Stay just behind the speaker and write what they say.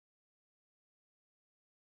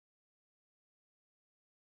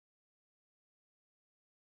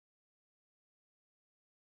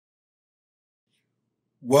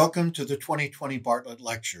Welcome to the 2020 Bartlett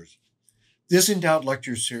Lectures. This endowed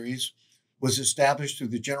lecture series was established through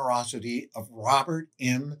the generosity of Robert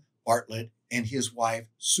M. Bartlett and his wife,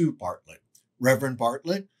 Sue Bartlett. Reverend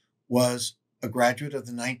Bartlett was a graduate of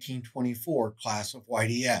the 1924 class of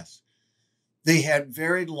YDS. They had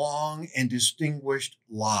very long and distinguished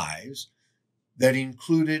lives that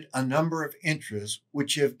included a number of interests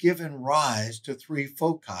which have given rise to three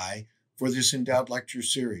foci for this endowed lecture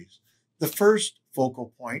series. The first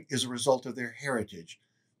focal point is a result of their heritage.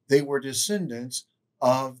 They were descendants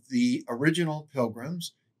of the original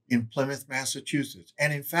Pilgrims in Plymouth, Massachusetts.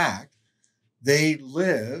 And in fact, they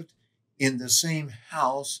lived in the same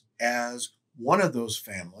house as one of those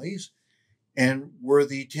families and were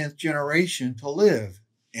the 10th generation to live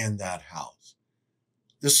in that house.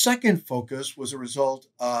 The second focus was a result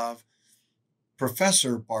of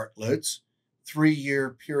Professor Bartlett's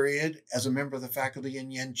 3-year period as a member of the faculty in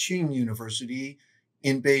Yenching University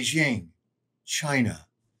in Beijing, China.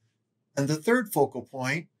 And the third focal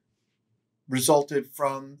point resulted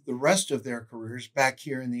from the rest of their careers back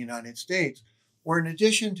here in the United States, where in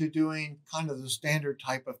addition to doing kind of the standard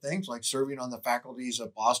type of things like serving on the faculties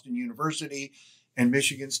of Boston University and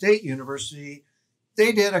Michigan State University,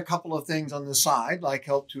 they did a couple of things on the side, like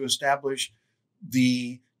help to establish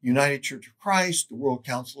the United Church of Christ, the World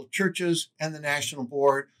Council of Churches, and the National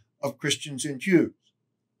Board of Christians and Jews.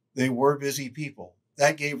 They were busy people.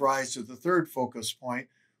 That gave rise to the third focus point,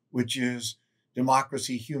 which is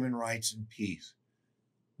democracy, human rights, and peace.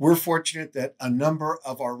 We're fortunate that a number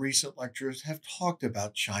of our recent lecturers have talked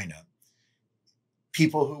about China.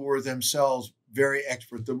 People who were themselves very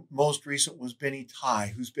expert. The most recent was Benny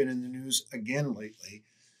Tai, who's been in the news again lately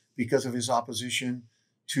because of his opposition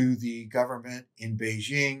to the government in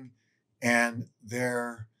Beijing and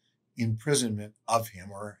their imprisonment of him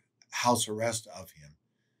or house arrest of him.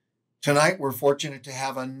 Tonight, we're fortunate to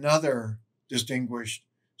have another distinguished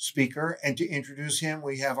speaker, and to introduce him,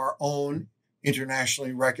 we have our own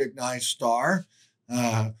internationally recognized star,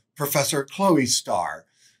 Professor Chloe Starr,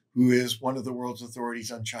 who is one of the world's authorities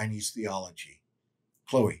on Chinese theology.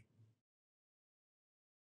 Chloe.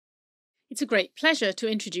 It's a great pleasure to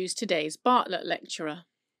introduce today's Bartlett lecturer.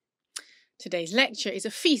 Today's lecture is a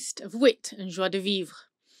feast of wit and joie de vivre,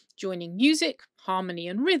 joining music, harmony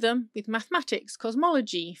and rhythm with mathematics,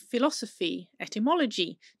 cosmology, philosophy,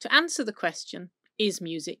 etymology to answer the question, is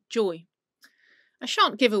music joy? I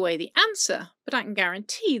shan't give away the answer, but I can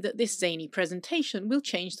guarantee that this zany presentation will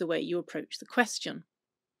change the way you approach the question.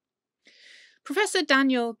 Professor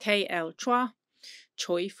Daniel K.L. Chua,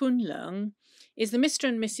 Choi Fun Leung, is the Mr.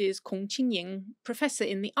 and Mrs. Hing-Ying Professor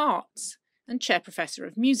in the Arts and Chair Professor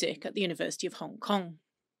of Music at the University of Hong Kong.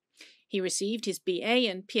 He received his BA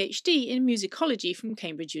and Ph.D. in musicology from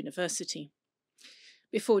Cambridge University.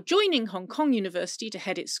 Before joining Hong Kong University to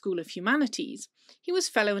head its School of Humanities, he was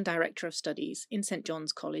Fellow and Director of Studies in St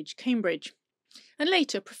John's College, Cambridge, and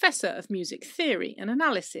later Professor of Music Theory and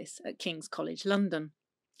Analysis at King's College, London.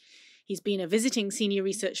 He's been a visiting Senior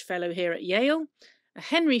Research Fellow here at Yale, a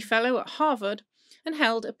Henry Fellow at Harvard, and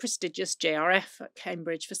held a prestigious JRF at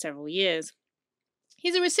Cambridge for several years.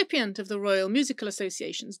 He's a recipient of the Royal Musical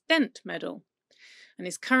Association's Dent Medal and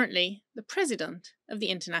is currently the President of the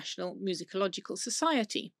International Musicological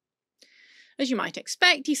Society. As you might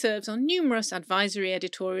expect, he serves on numerous advisory,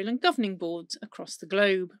 editorial and governing boards across the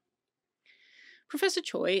globe. Professor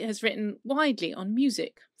Choi has written widely on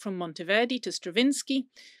music, from Monteverdi to Stravinsky,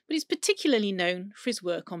 but is particularly known for his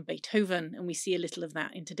work on Beethoven, and we see a little of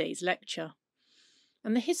that in today's lecture,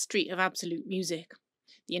 and the history of absolute music.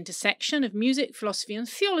 The intersection of music, philosophy and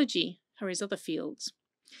theology are his other fields.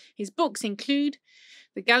 His books include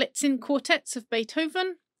the Galitzin Quartets of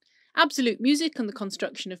Beethoven, Absolute Music and the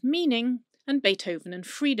Construction of Meaning, and Beethoven and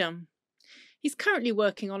Freedom. He's currently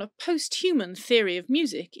working on a post-human theory of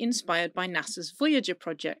music inspired by NASA's Voyager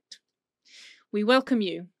project. We welcome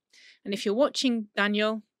you, and if you're watching,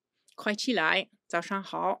 Daniel, 快起来，早上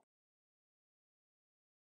好。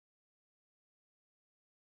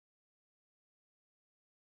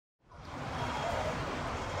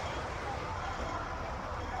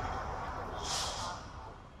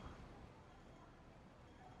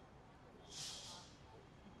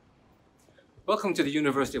Welcome to the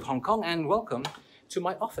University of Hong Kong and welcome to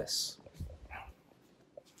my office.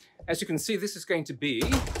 As you can see, this is going to be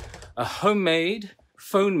a homemade,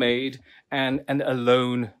 phone-made and an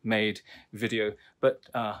alone-made video. But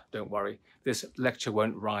don't worry, this lecture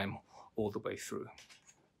won't rhyme all the way through.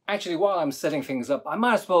 Actually, while I'm setting things up, I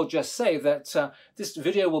might as well just say that this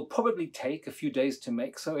video will probably take a few days to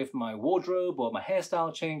make, so if my wardrobe or my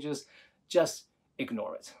hairstyle changes, just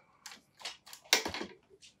ignore it.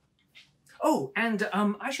 Oh, and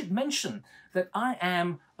I should mention that I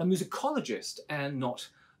am a musicologist and not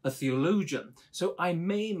a theologian, so I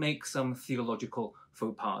may make some theological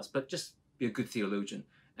faux pas, but just be a good theologian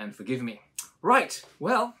and forgive me. Right,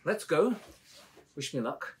 well, let's go. Wish me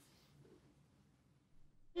luck.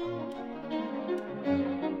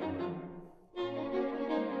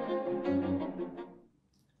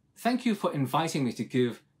 Thank you for inviting me to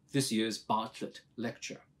give this year's Bartlett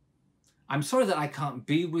lecture. I'm sorry that I can't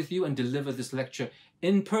be with you and deliver this lecture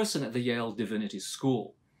in person at the Yale Divinity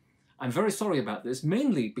School. I'm very sorry about this,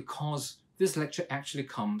 mainly because this lecture actually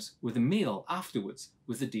comes with a meal afterwards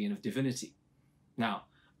with the Dean of Divinity. Now,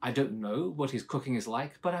 I don't know what his cooking is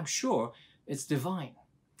like, but I'm sure it's divine.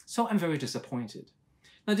 So I'm very disappointed.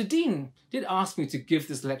 Now, the Dean did ask me to give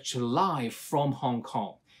this lecture live from Hong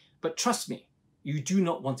Kong, but trust me, you do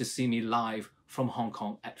not want to see me live from Hong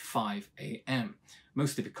Kong at 5 a.m.,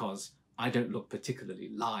 mostly because I don't look particularly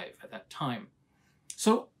live at that time.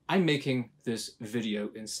 So I'm making this video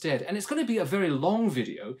instead, and it's going to be a very long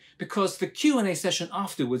video because the Q&A session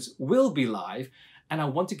afterwards will be live, and I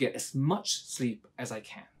want to get as much sleep as I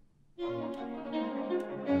can.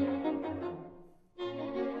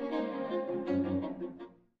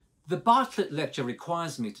 The Bartlett lecture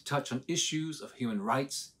requires me to touch on issues of human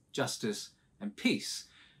rights, justice, and peace.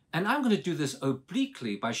 And I'm going to do this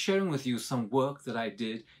obliquely by sharing with you some work that I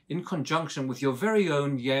did in conjunction with your very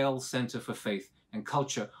own Yale Center for Faith and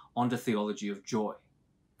Culture on the theology of joy.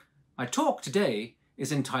 My talk today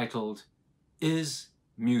is entitled, Is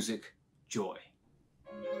Music Joy?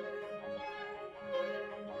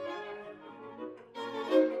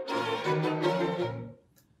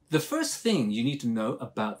 The first thing you need to know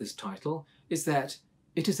about this title is that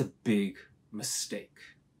it is a big mistake.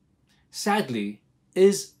 Sadly,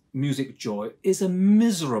 is music joy is a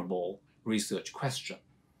miserable research question,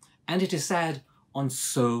 and it is sad on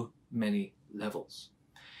so many levels.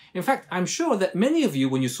 In fact, I'm sure that many of you,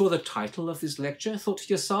 when you saw the title of this lecture, thought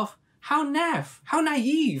to yourself, how naff, how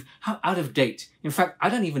naive, how out of date. In fact, I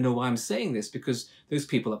don't even know why I'm saying this, because those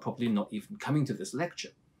people are probably not even coming to this lecture.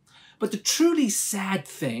 But the truly sad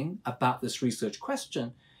thing about this research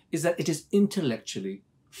question is that it is intellectually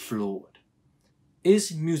flawed.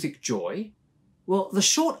 Is music joy? Well, the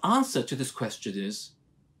short answer to this question is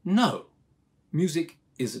no. Music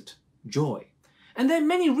isn't joy. And there are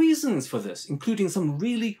many reasons for this, including some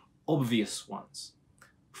really obvious ones.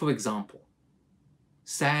 For example,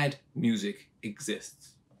 sad music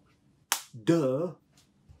exists. Duh.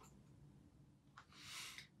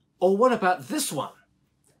 Or what about this one?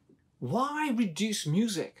 Why reduce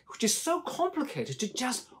music, which is so complicated, to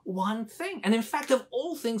just one thing? And in fact, of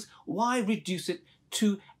all things, why reduce it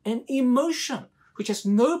to an emotion, which has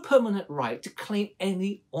no permanent right to claim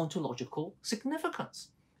any ontological significance?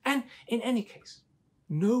 And in any case,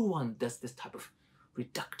 no one does this type of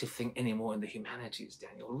reductive thing anymore in the humanities,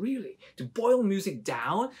 Daniel, really. To boil music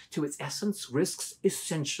down to its essence risks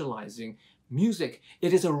essentializing music.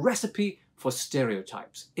 It is a recipe for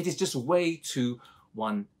stereotypes. It is just way too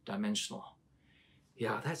one-dimensional.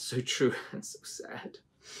 Yeah, that's so true and so sad.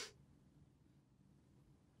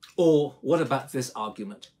 Or what about this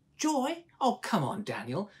argument? Joy? Oh, come on,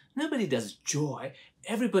 Daniel. Nobody does joy.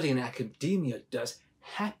 Everybody in academia does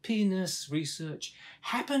happiness research.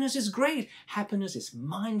 Happiness is great. Happiness is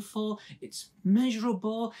mindful, it's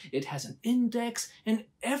measurable, it has an index, and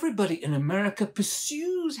everybody in America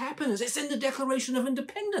pursues happiness. It's in the Declaration of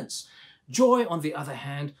Independence. Joy, on the other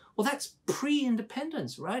hand, well, that's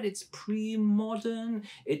pre-independence, right? It's pre-modern,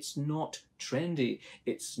 it's not trendy,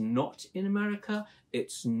 it's not in America,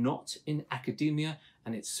 it's not in academia,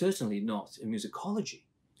 and it's certainly not in musicology.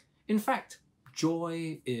 In fact,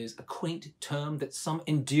 joy is a quaint term that some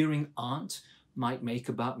endearing aunt might make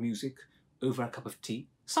about music over a cup of tea.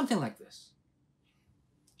 Something like this.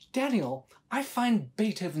 Daniel, I find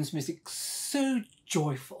Beethoven's music so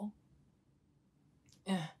joyful.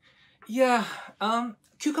 Yeah,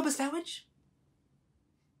 cucumber sandwich?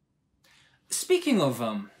 Speaking of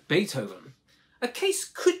Beethoven, a case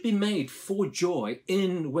could be made for joy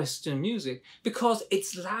in Western music because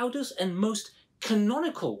its loudest and most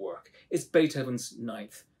canonical work is Beethoven's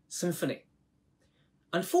Ninth Symphony.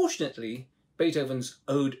 Unfortunately, Beethoven's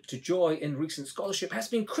Ode to Joy in recent scholarship has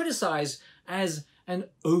been criticized as an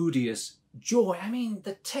odious joy. I mean,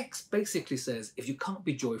 the text basically says, if you can't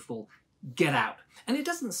be joyful, get out. And it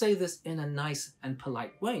doesn't say this in a nice and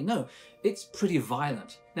polite way. No, it's pretty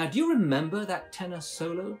violent. Now, do you remember that tenor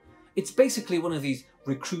solo? It's basically one of these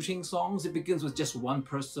recruiting songs. It begins with just one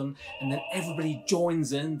person, and then everybody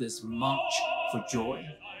joins in this march for joy.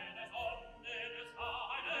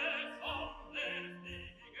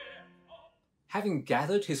 having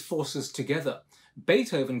gathered his forces together,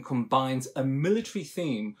 Beethoven combines a military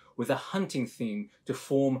theme with a hunting theme to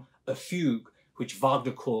form a fugue, which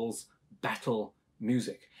Wagner calls battle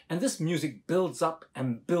music. And this music builds up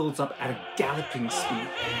and builds up at a galloping speed.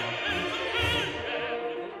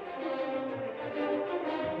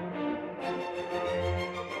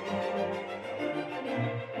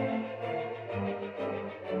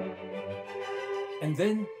 And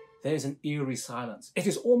then there's an eerie silence. It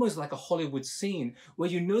is almost like a Hollywood scene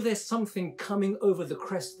where you know there's something coming over the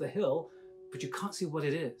crest of the hill, but you can't see what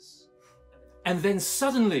it is. And then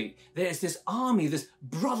suddenly there's this army, this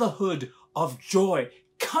brotherhood of joy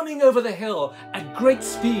coming over the hill at great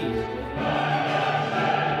speed.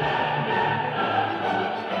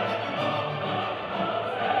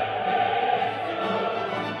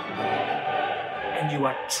 And you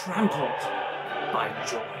are trampled by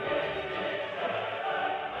joy.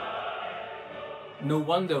 No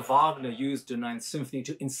wonder Wagner used the Ninth Symphony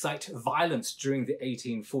to incite violence during the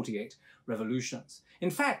 1848 revolutions.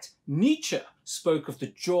 In fact, Nietzsche spoke of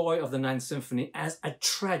the joy of the Ninth Symphony as a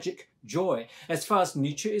tragic joy. As far as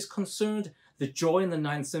Nietzsche is concerned, the joy in the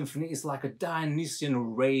Ninth Symphony is like a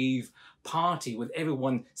Dionysian rave party with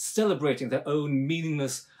everyone celebrating their own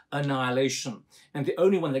meaningless annihilation. And the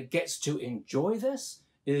only one that gets to enjoy this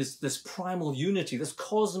is this primal unity, this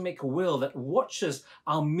cosmic will that watches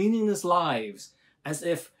our meaningless lives as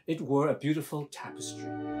if it were a beautiful tapestry.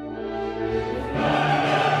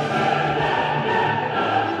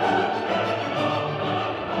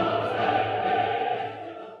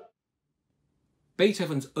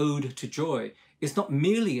 Beethoven's Ode to Joy is not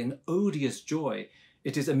merely an odious joy,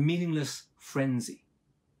 it is a meaningless frenzy.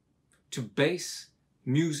 To base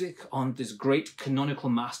music on this great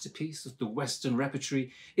canonical masterpiece of the Western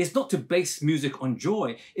repertory is not to base music on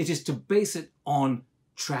joy, it is to base it on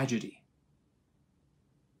tragedy.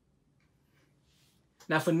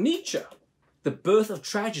 Now for Nietzsche, the birth of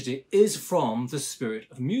tragedy is from the spirit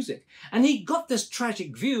of music. And he got this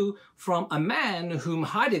tragic view from a man whom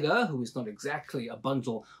Heidegger, who is not exactly a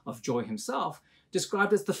bundle of joy himself,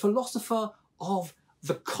 described as the philosopher of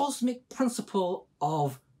the cosmic principle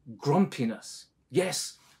of grumpiness.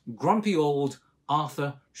 Yes, grumpy old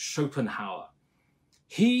Arthur Schopenhauer.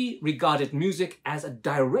 He regarded music as a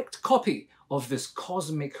direct copy of this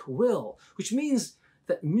cosmic will, which means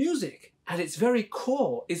that music at its very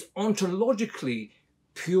core is ontologically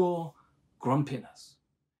pure grumpiness.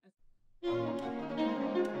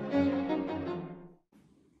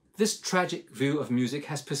 This tragic view of music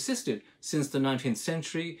has persisted since the 19th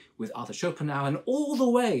century with Arthur Schopenhauer and all the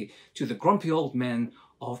way to the grumpy old men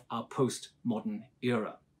of our postmodern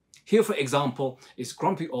era. Here, for example, is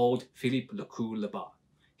grumpy old Philippe Lecoux-Labat.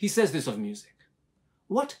 He says this of music: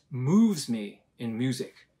 "What moves me in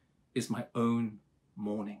music is my own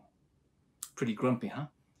mourning." Pretty grumpy, huh?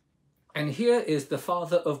 And here is the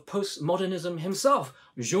father of postmodernism himself,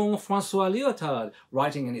 Jean-François Lyotard,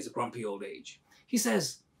 writing in his grumpy old age. He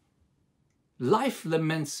says, "Life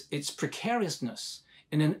laments its precariousness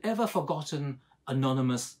in an ever-forgotten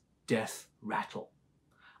anonymous death rattle.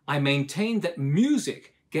 I maintain that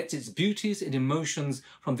music gets its beauties and emotions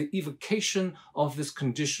from the evocation of this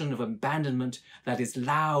condition of abandonment that is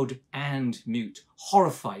loud and mute,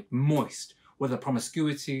 horrified, moist, with a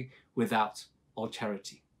promiscuity without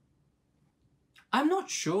alterity." I'm not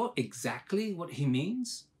sure exactly what he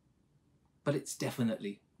means, but it's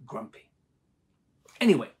definitely grumpy.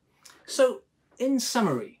 Anyway, so in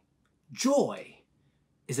summary, joy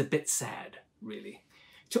is a bit sad, really.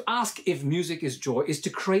 To ask if music is joy is to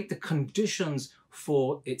create the conditions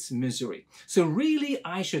for its misery. So really,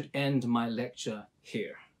 I should end my lecture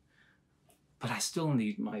here. But I still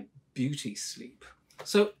need my beauty sleep.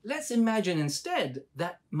 So let's imagine instead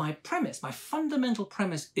that my premise, my fundamental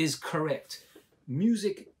premise is correct.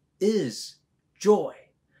 Music is joy.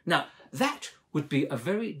 Now, that would be a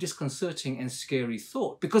very disconcerting and scary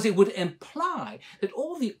thought, because it would imply that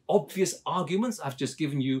all the obvious arguments I've just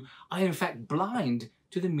given you are in fact blind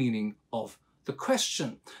to the meaning of the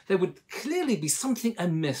question. There would clearly be something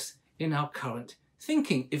amiss in our current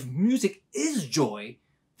thinking. If music is joy,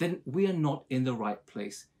 then we are not in the right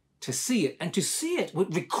place to see it. And to see it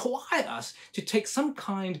would require us to take some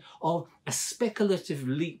kind of a speculative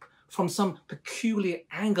leap from some peculiar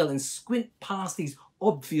angle and squint past these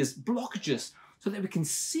obvious blockages so that we can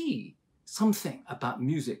see something about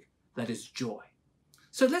music that is joy.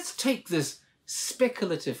 So let's take this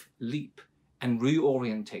speculative leap and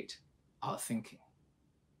reorientate our thinking.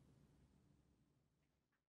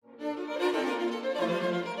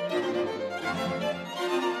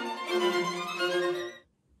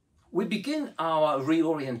 we begin our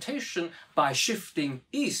reorientation by shifting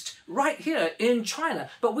east, right here in China.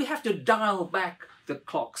 But we have to dial back the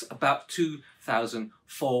clocks about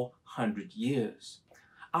 2,400 years.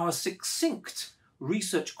 Our succinct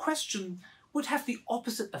research question would have the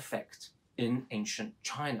opposite effect in ancient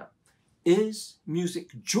China. Is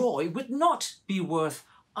music joy would not be worth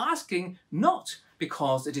asking, not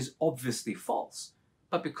because it is obviously false,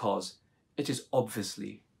 but because it is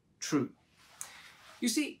obviously true. You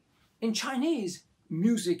see, in Chinese,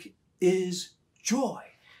 music is joy.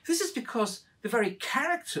 This is because the very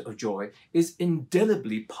character of joy is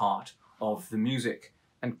indelibly part of the music,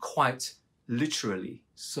 and quite literally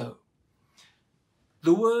so.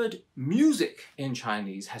 The word music in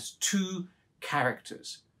Chinese has two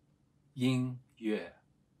characters, yin, yue,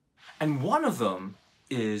 and one of them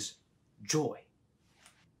is joy.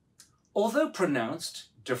 Although pronounced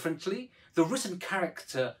differently, the written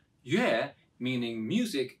character yue, meaning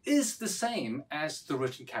music, is the same as the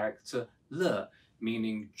written character le,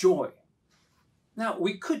 meaning joy. Now,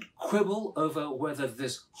 we could quibble over whether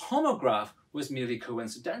this homograph was merely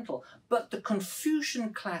coincidental, but the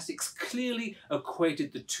Confucian classics clearly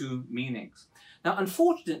equated the two meanings. Now,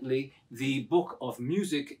 unfortunately, the Book of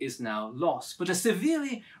Music is now lost, but a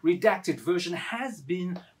severely redacted version has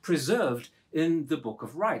been preserved in the Book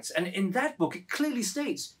of Rites. And in that book, it clearly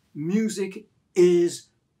states, music is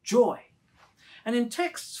joy. And in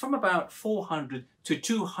texts from about 400 to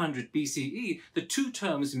 200 BCE, the two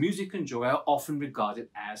terms music and joy are often regarded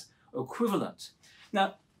as equivalent.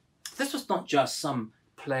 Now, this was not just some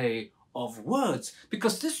play of words,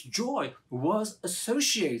 because this joy was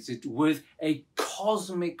associated with a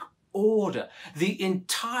cosmic order. The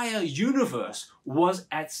entire universe was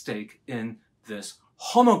at stake in this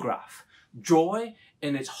homograph. Joy,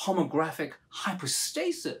 in its homographic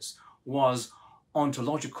hypostasis, was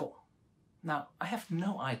ontological. Now, I have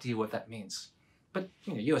no idea what that means, but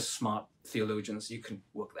you're smart theologians, you can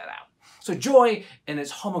work that out. So joy, in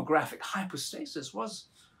its homographic hypostasis, was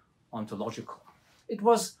ontological. It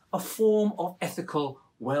was a form of ethical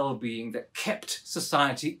well-being that kept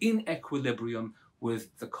society in equilibrium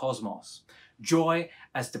with the cosmos. Joy,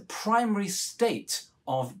 as the primary state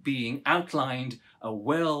of being, outlined a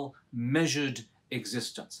well-measured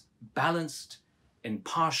existence, balanced,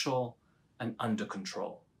 impartial, and under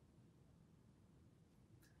control.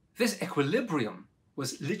 This equilibrium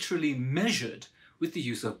was literally measured with the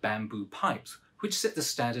use of bamboo pipes, which set the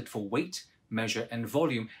standard for weight, measure, and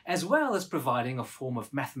volume, as well as providing a form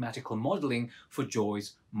of mathematical modeling for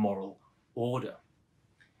joy's moral order.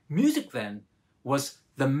 Music, then, was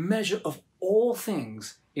the measure of all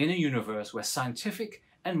things in a universe where scientific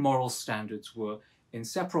and moral standards were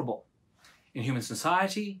inseparable. In human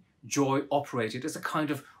society, joy operated as a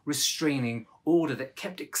kind of restraining order that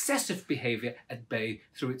kept excessive behavior at bay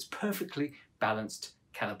through its perfectly balanced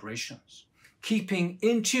calibrations. Keeping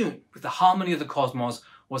in tune with the harmony of the cosmos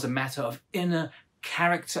was a matter of inner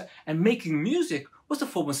character, and making music was a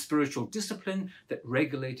form of spiritual discipline that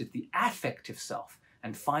regulated the affective self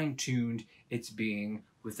and fine-tuned its being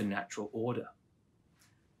with the natural order.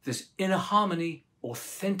 This inner harmony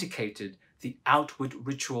authenticated the outward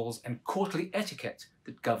rituals and courtly etiquette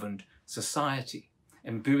that governed society,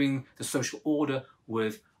 imbuing the social order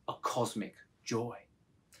with a cosmic joy.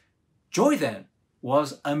 Joy, then,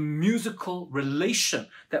 was a musical relation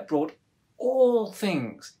that brought all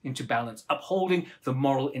things into balance, upholding the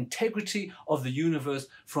moral integrity of the universe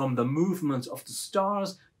from the movement of the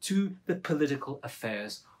stars to the political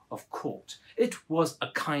affairs of court. It was a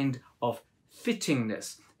kind of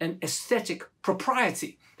fittingness, an aesthetic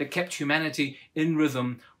propriety that kept humanity in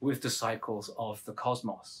rhythm with the cycles of the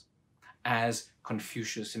cosmos. As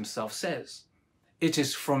Confucius himself says, it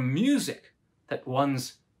is from music that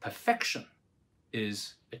one's perfection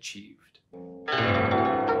is achieved.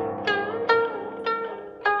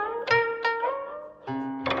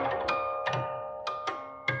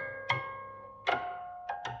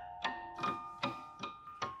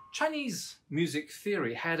 Chinese music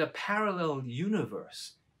theory had a parallel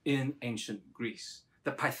universe in ancient Greece,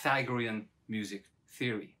 the Pythagorean music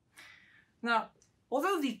theory. Now,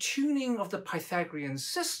 although the tuning of the Pythagorean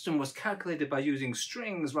system was calculated by using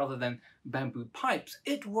strings rather than bamboo pipes,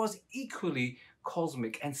 it was equally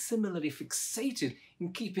cosmic and similarly fixated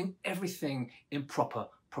in keeping everything in proper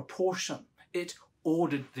proportion. It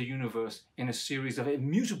ordered the universe in a series of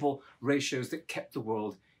immutable ratios that kept the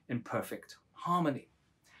world in perfect harmony.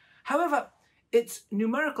 However, its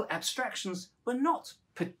numerical abstractions were not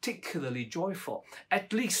particularly joyful,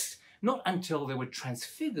 at least not until they were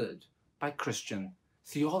transfigured by Christian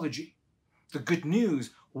theology. The good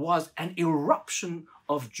news was an eruption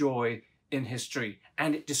of joy in history,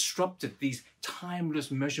 and it disrupted these timeless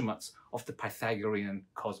measurements of the Pythagorean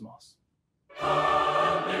cosmos.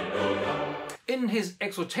 In his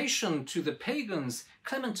exhortation to the pagans,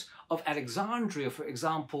 Clement of Alexandria, for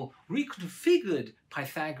example, reconfigured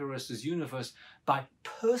Pythagoras' universe by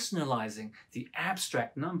personalizing the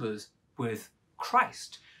abstract numbers with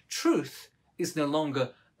Christ. Truth is no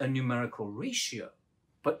longer a numerical ratio,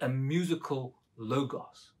 but a musical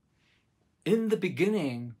logos. In the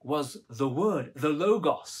beginning was the Word, the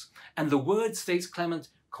Logos, and the Word, states Clement,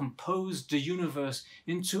 composed the universe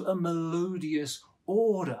into a melodious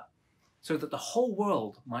order so that the whole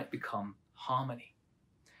world might become harmony.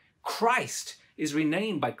 Christ is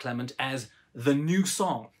renamed by Clement as the new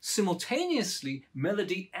song, simultaneously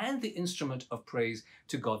melody and the instrument of praise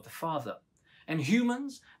to God the Father. And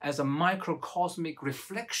humans, as a microcosmic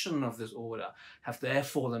reflection of this order, have their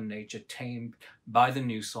fallen nature tamed by the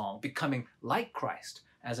new song, becoming like Christ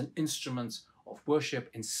as an instrument of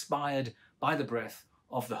worship inspired by the breath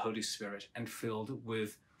of the Holy Spirit and filled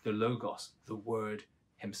with the Logos, the Word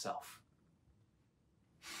himself.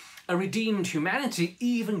 A redeemed humanity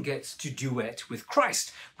even gets to duet with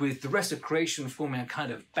Christ, with the rest of creation forming a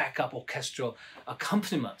kind of backup orchestral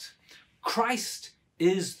accompaniment. Christ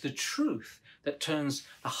is the truth that turns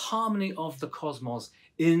the harmony of the cosmos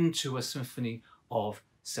into a symphony of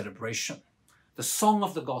celebration. The song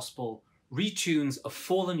of the gospel retunes a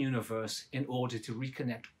fallen universe in order to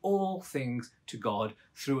reconnect all things to God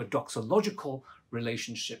through a doxological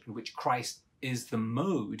relationship in which Christ is the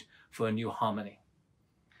mode for a new harmony.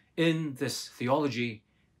 In this theology,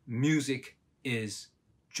 music is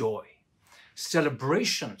joy.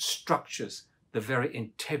 Celebration structures the very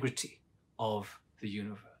integrity of the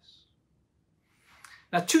universe.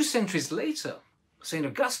 Now, 2 centuries later, St.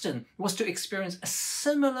 Augustine was to experience a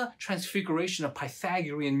similar transfiguration of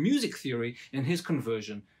Pythagorean music theory in his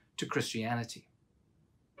conversion to Christianity.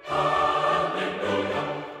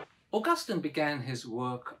 Augustine began his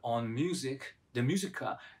work on music, the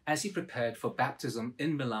Musica, as he prepared for baptism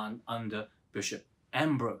in Milan under Bishop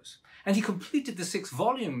Ambrose. And he completed the 6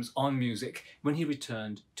 volumes on music when he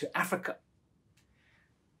returned to Africa.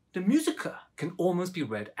 The Musica can almost be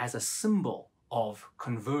read as a symbol of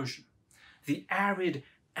conversion. The arid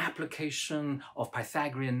application of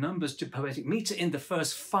Pythagorean numbers to poetic meter in the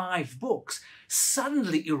first 5 books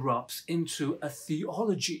suddenly erupts into a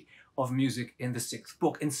theology of music in the 6th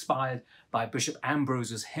book, inspired by Bishop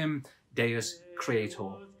Ambrose's hymn Deus Creator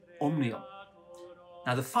Omnium.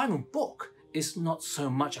 Now, the final book is not so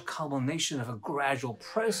much a culmination of a gradual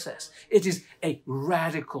process. It is a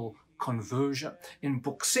radical conversion. In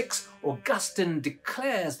Book 6, Augustine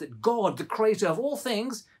declares that God, the creator of all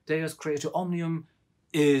things, Deus Creator Omnium,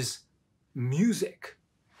 is music.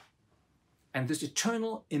 And this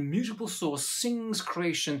eternal, immutable source sings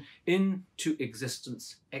creation into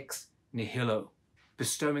existence ex nihilo,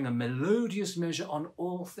 bestowing a melodious measure on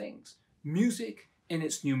all things. Music, in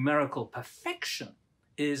its numerical perfection,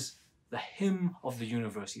 is the hymn of the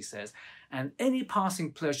universe, he says, and any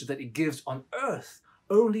passing pleasure that it gives on earth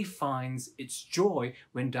only finds its joy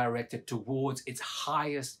when directed towards its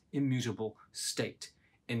highest immutable state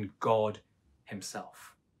in God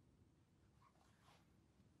himself.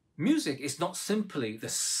 Music is not simply the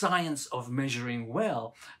science of measuring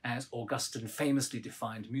well, as Augustine famously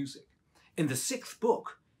defined music. In the 6th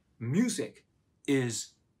book, music is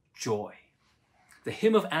joy. The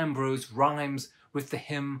hymn of Ambrose rhymes with the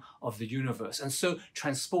hymn of the universe, and so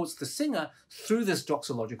transports the singer through this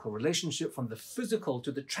doxological relationship from the physical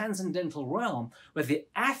to the transcendental realm, where the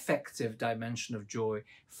affective dimension of joy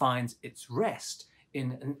finds its rest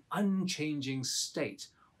in an unchanging state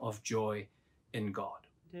of joy in God.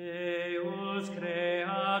 Deus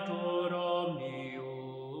Creator Omnium,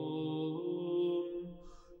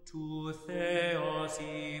 tu Theos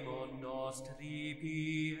imum nostri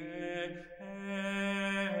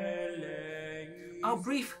Our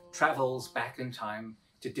brief travels back in time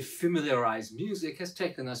to defamiliarize music has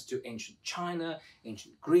taken us to ancient China,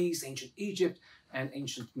 ancient Greece, ancient Egypt, and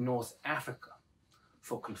ancient North Africa.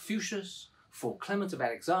 For Confucius, for Clement of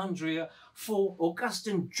Alexandria, for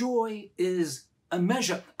Augustine, joy is a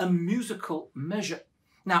measure, a musical measure.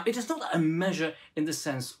 Now, it is not a measure in the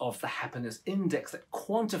sense of the happiness index that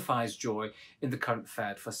quantifies joy in the current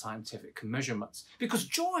fad for scientific measurements, because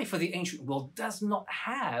joy for the ancient world does not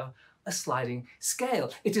have a sliding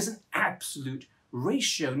scale. It is an absolute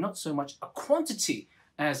ratio, not so much a quantity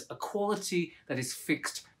as a quality that is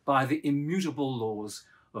fixed by the immutable laws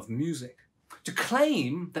of music. To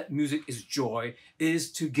claim that music is joy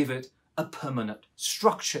is to give it a permanent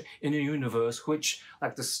structure in a universe which,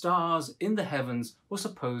 like the stars in the heavens, was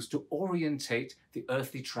supposed to orientate the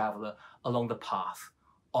earthly traveller along the path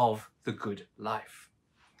of the good life.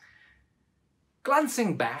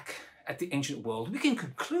 Glancing back at the ancient world, we can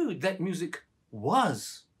conclude that music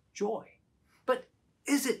was joy. But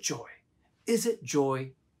is it joy? Is it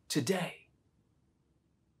joy today?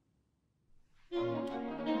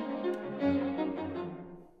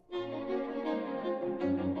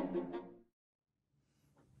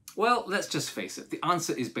 Well, let's just face it. The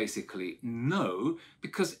answer is basically no,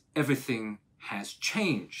 because everything has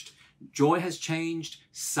changed. Joy has changed,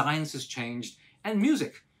 science has changed, and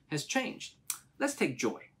music has changed. Let's take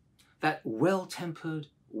joy. That well-tempered,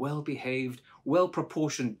 well-behaved,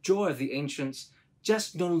 well-proportioned joy of the ancients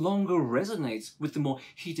just no longer resonates with the more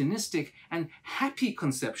hedonistic and happy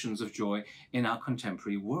conceptions of joy in our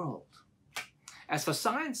contemporary world. As for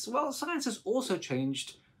science, well, science has also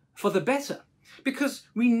changed for the better, because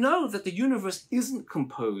we know that the universe isn't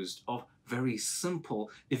composed of very simple,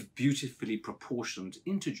 if beautifully proportioned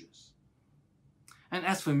integers. And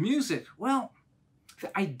as for music, well,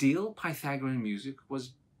 the ideal Pythagorean music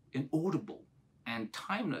was inaudible and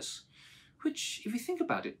timeless, which, if you think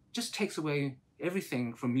about it, just takes away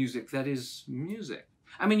everything from music that is music.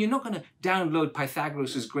 I mean, you're not going to download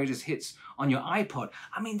Pythagoras' greatest hits on your iPod.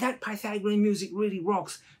 I mean, that Pythagorean music really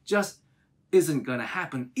rocks just isn't going to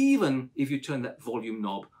happen, even if you turn that volume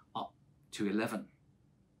knob up to 11.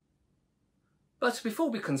 But before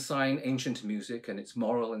we consign ancient music and its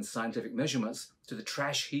moral and scientific measurements to the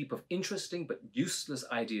trash heap of interesting but useless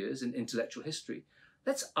ideas in intellectual history,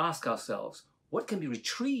 let's ask ourselves what can be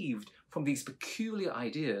retrieved from these peculiar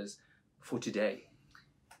ideas for today.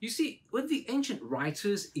 You see, when the ancient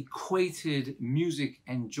writers equated music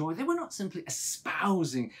and joy, they were not simply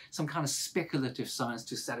espousing some kind of speculative science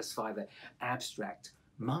to satisfy their abstract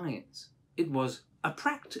minds. It was a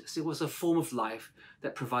practice. It was a form of life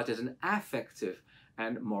that provided an affective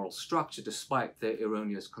and moral structure despite their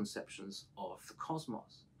erroneous conceptions of the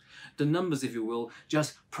cosmos. The numbers, if you will,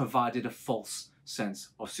 just provided a false sense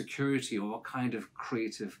of security or a kind of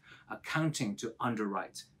creative accounting to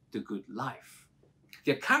underwrite the good life.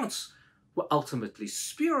 The accounts were ultimately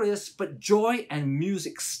spurious, but joy and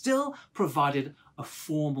music still provided a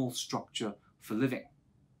formal structure for living.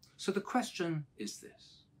 So the question is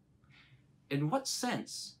this: in what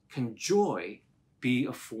sense can joy be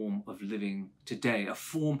a form of living today, a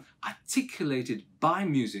form articulated by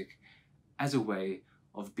music as a way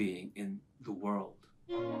of being in the world?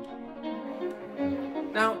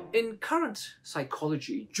 Now, in current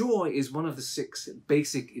psychology, joy is one of the 6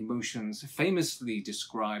 basic emotions famously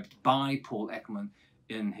described by Paul Ekman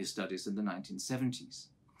in his studies in the 1970s.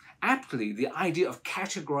 Aptly, the idea of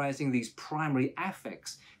categorizing these primary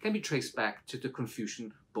affects can be traced back to the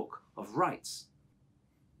Confucian Book of Rites.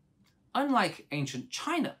 Unlike ancient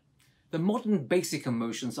China, the modern basic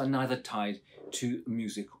emotions are neither tied to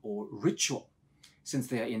music or ritual, since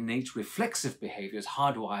they are innate reflexive behaviors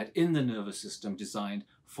hardwired in the nervous system designed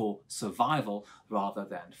for survival rather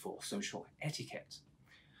than for social etiquette.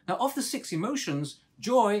 Now, of the 6 emotions,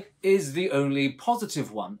 joy is the only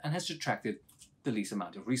positive one and has attracted the least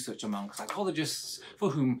amount of research among psychologists,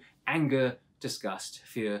 for whom anger, disgust,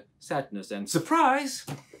 fear, sadness, and surprise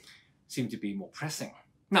seem to be more pressing.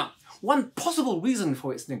 Now, one possible reason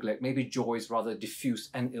for its neglect may be joy's rather diffuse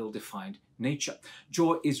and ill-defined nature.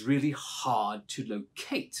 Joy is really hard to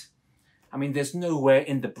locate. I mean, there's nowhere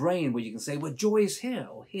in the brain where you can say, well, joy is here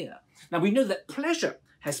or here. Now, we know that pleasure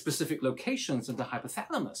has specific locations in the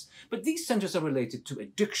hypothalamus, but these centers are related to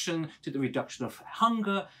addiction, to the reduction of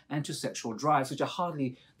hunger, and to sexual drives, which are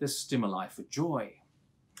hardly the stimuli for joy.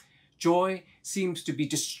 Joy seems to be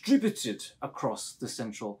distributed across the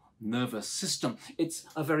central nervous system. It's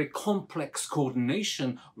a very complex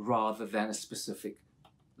coordination rather than a specific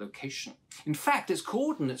location. In fact, its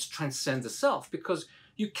coordinates transcend the self, because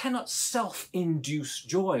you cannot self-induce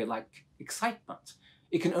joy like excitement.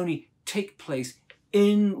 It can only take place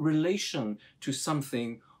in relation to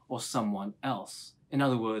something or someone else. In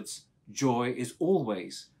other words, joy is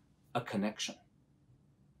always a connection.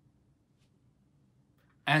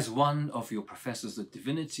 As one of your professors of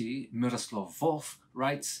divinity, Miroslav Volf,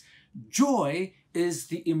 writes, joy is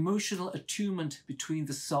the emotional attunement between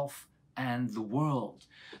the self and the world.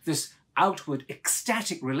 This outward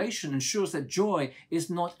ecstatic relation ensures that joy is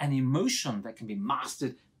not an emotion that can be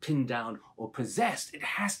mastered, pinned down, or possessed. It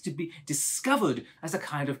has to be discovered as a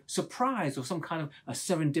kind of surprise or some kind of a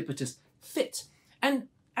serendipitous fit. And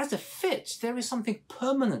as a fit, there is something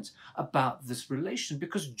permanent about this relation,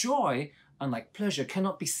 because joy, unlike pleasure,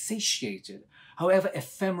 cannot be satiated. However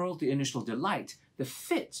ephemeral the initial delight, the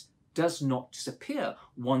fit does not disappear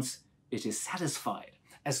once it is satisfied.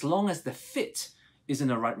 As long as the fit is in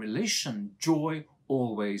the right relation, joy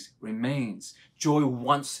always remains. Joy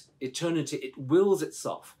wants eternity. It wills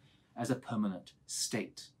itself as a permanent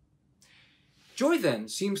state. Joy then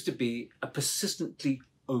seems to be a persistently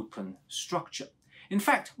open structure. In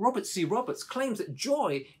fact, Robert C. Roberts claims that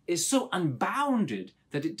joy is so unbounded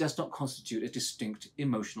that it does not constitute a distinct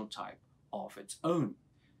emotional type of its own.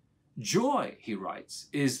 Joy, he writes,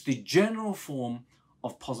 is the general form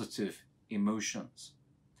of positive emotions.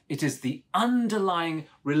 It is the underlying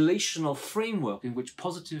relational framework in which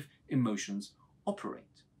positive emotions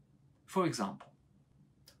operate. For example,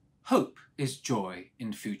 hope is joy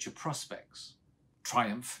in future prospects.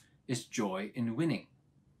 Triumph is joy in winning.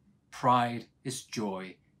 Pride is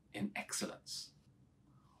joy in excellence.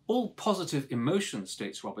 All positive emotions,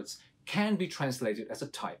 states Roberts, can be translated as a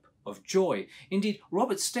type of joy. Indeed,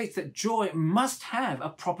 Roberts states that joy must have a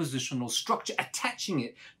propositional structure attaching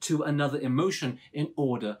it to another emotion in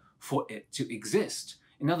order for it to exist.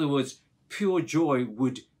 In other words, pure joy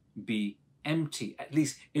would be empty. At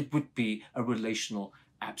least it would be a relational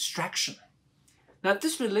abstraction. Now,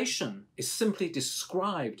 this relation is simply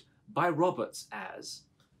described by Roberts as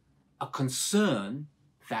a concern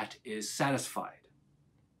that is satisfied.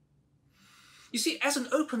 You see, as an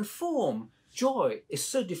open form, joy is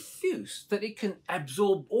so diffuse that it can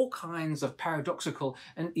absorb all kinds of paradoxical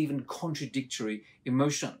and even contradictory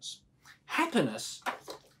emotions. Happiness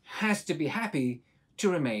has to be happy to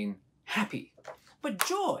remain happy. But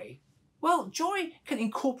joy, well, joy can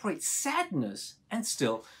incorporate sadness and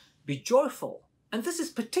still be joyful. And this is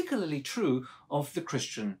particularly true of the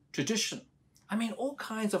Christian tradition. I mean, all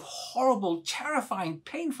kinds of horrible, terrifying,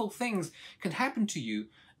 painful things can happen to you,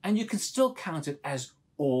 and you can still count it as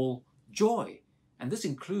all joy. And this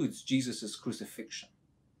includes Jesus' crucifixion.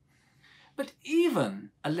 But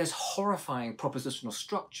even a less horrifying propositional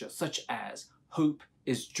structure, such as hope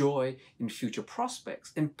is joy in future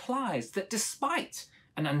prospects, implies that despite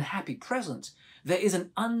an unhappy present, there is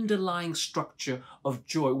an underlying structure of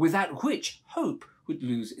joy without which hope would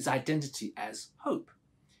lose its identity as hope.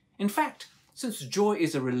 In fact, since joy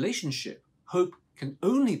is a relationship, hope can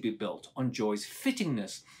only be built on joy's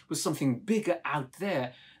fittingness with something bigger out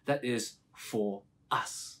there that is for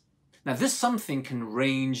us. Now, this something can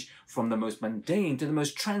range from the most mundane to the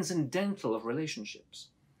most transcendental of relationships.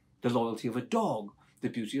 The loyalty of a dog, the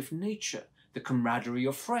beauty of nature, the camaraderie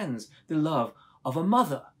of friends, the love of a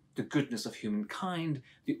mother, the goodness of humankind,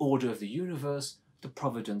 the order of the universe, the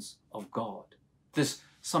providence of God. This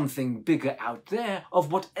something bigger out there,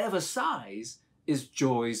 of whatever size, is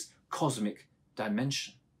joy's cosmic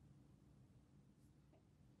dimension.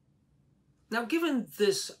 Now, given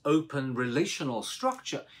this open relational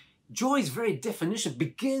structure, joy's very definition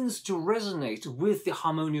begins to resonate with the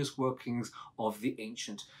harmonious workings of the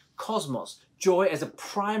ancient cosmos. Joy as a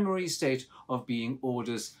primary state of being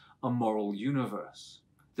orders a moral universe.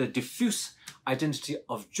 The diffuse identity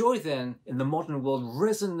of joy then in the modern world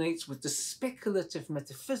resonates with the speculative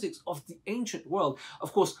metaphysics of the ancient world.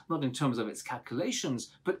 Of course, not in terms of its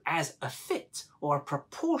calculations, but as a fit or a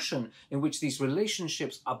proportion in which these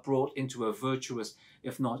relationships are brought into a virtuous,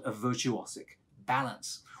 if not a virtuosic,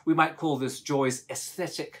 balance. We might call this joy's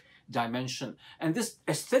aesthetic dimension. And this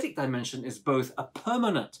aesthetic dimension is both a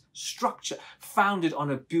permanent structure founded on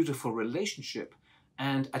a beautiful relationship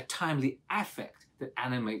and a timely affect that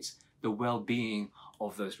animates the well-being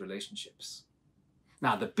of those relationships.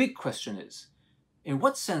 Now, the big question is, in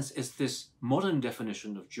what sense is this modern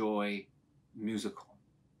definition of joy musical?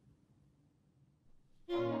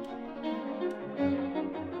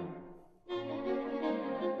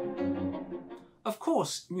 Of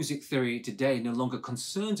course, music theory today no longer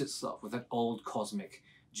concerns itself with that old cosmic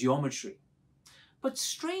geometry. But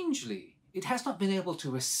strangely, it has not been able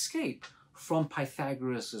to escape from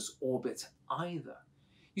Pythagoras' orbit either.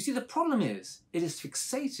 You see, the problem is, it is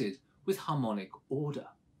fixated with harmonic order.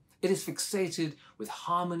 It is fixated with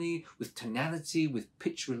harmony, with tonality, with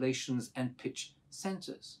pitch relations and pitch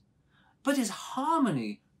centers. But is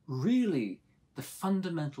harmony really the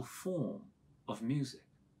fundamental form of music?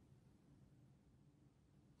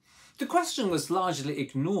 The question was largely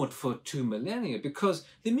ignored for 2 millennia because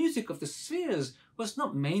the music of the spheres was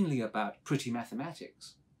not mainly about pretty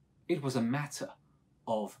mathematics. It was a matter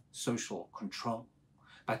of social control.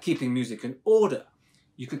 By keeping music in order,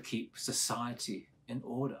 you could keep society in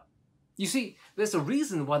order. You see, there's a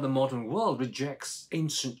reason why the modern world rejects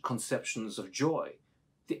ancient conceptions of joy.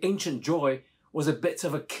 The ancient joy was a bit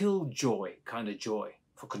of a killjoy kind of joy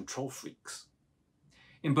for control freaks.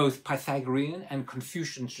 In both Pythagorean and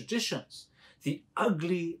Confucian traditions, The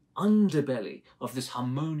ugly underbelly of this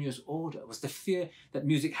harmonious order was the fear that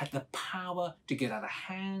music had the power to get out of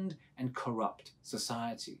hand and corrupt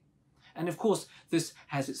society. And of course, this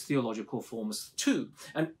has its theological forms too.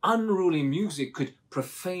 An unruly music could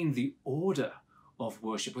profane the order of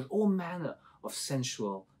worship with all manner of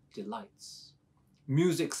sensual delights.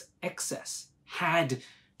 Music's excess had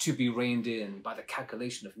to be reined in by the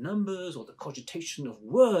calculation of numbers or the cogitation of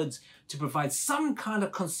words to provide some kind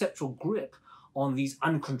of conceptual grip on these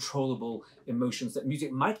uncontrollable emotions that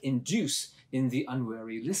music might induce in the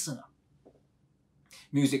unwary listener.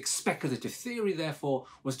 Music's speculative theory, therefore,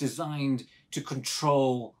 was designed to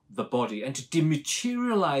control the body and to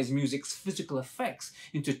dematerialize music's physical effects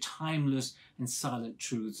into timeless and silent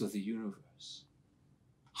truths of the universe.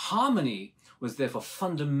 Harmony was therefore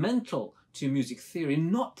fundamental to music theory,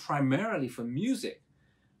 not primarily for music,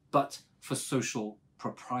 but for social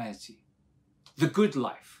propriety. The good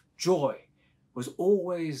life, joy, was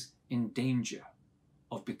always in danger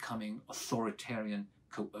of becoming authoritarian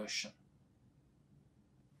coercion.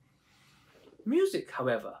 Music,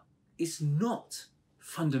 however, is not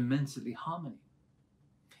fundamentally harmony.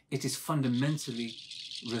 It is fundamentally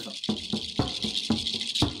rhythm.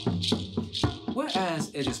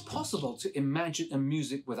 Whereas it is possible to imagine a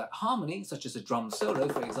music without harmony, such as a drum solo,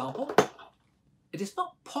 for example, it is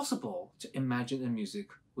not possible to imagine a music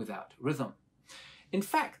without rhythm. In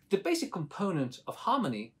fact, the basic component of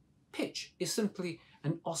harmony, pitch, is simply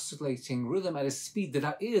an oscillating rhythm at a speed that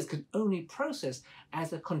our ears can only process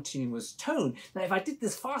as a continuous tone. Now, if I did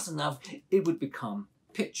this fast enough, it would become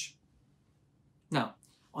pitch. Now,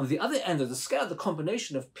 on the other end of the scale, the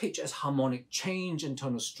combination of pitch as harmonic change and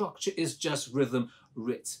tonal structure is just rhythm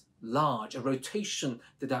writ large, a rotation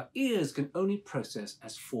that our ears can only process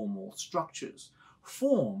as formal structures.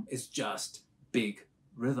 Form is just big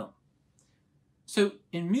rhythm. So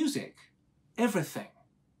in music, everything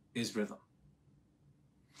is rhythm.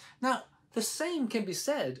 Now, the same can be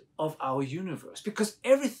said of our universe, because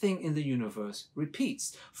everything in the universe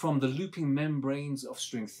repeats, from the looping membranes of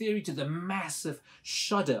string theory to the massive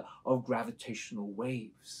shudder of gravitational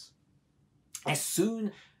waves. As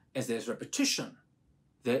soon as there's repetition,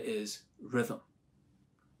 there is rhythm.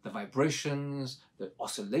 The vibrations, the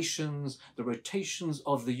oscillations, the rotations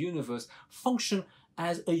of the universe function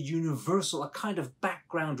as a universal, a kind of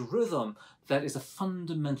background rhythm that is a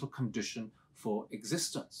fundamental condition for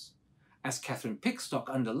existence. As Catherine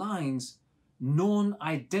Pickstock underlines,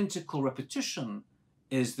 non-identical repetition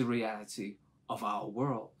is the reality of our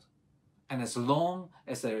world. And as long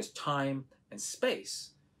as there is time and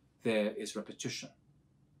space, there is repetition.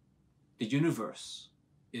 The universe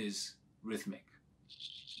is rhythmic.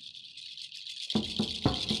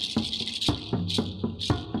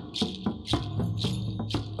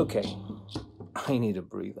 Okay, I need a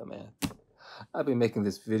breather, man. I've been making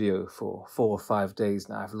this video for 4 or 5 days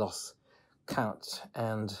now. I've lost count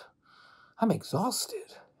and I'm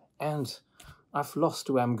exhausted and I've lost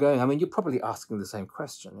where I'm going. I mean, you're probably asking the same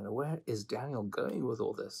question, where is Daniel going with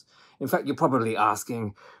all this? In fact, you're probably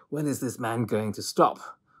asking, when is this man going to stop?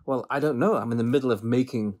 Well, I don't know. I'm in the middle of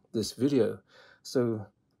making this video. So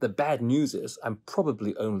the bad news is I'm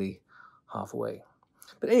probably only halfway.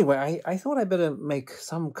 But anyway, I thought I'd better make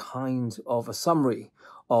some kind of a summary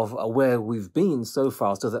of where we've been so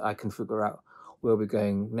far so that I can figure out where we're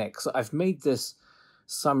going next. So I've made this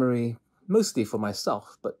summary mostly for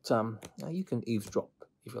myself, but you can eavesdrop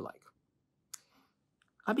if you like.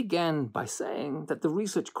 I began by saying that the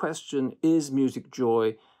research question, is music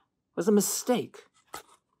joy, was a mistake.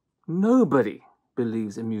 Nobody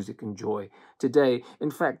believes in music and joy today.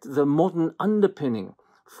 In fact, the modern underpinning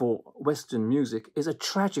for Western music is a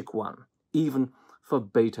tragic one, even for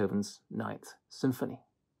Beethoven's Ninth Symphony.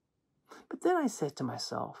 But then I said to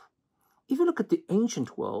myself, if you look at the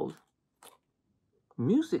ancient world,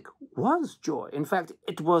 music was joy. In fact,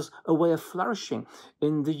 it was a way of flourishing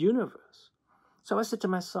in the universe. So I said to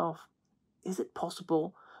myself, is it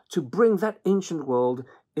possible to bring that ancient world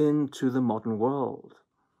into the modern world?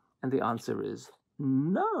 And the answer is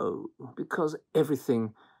no, because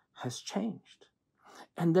everything has changed.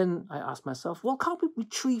 And then I asked myself, well, can't we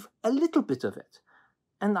retrieve a little bit of it?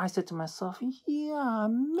 And I said to myself, yeah,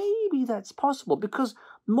 maybe that's possible, because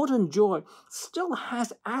modern joy still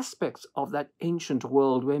has aspects of that ancient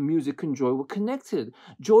world where music and joy were connected.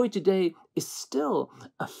 Joy today is still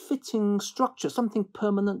a fitting structure, something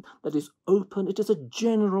permanent that is open. It is a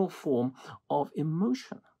general form of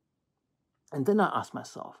emotion. And then I asked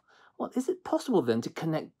myself, well, is it possible then to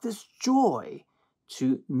connect this joy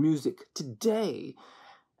to music today?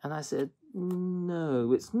 And I said,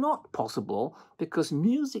 No, it's not possible because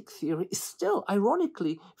music theory is still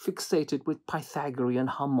ironically fixated with Pythagorean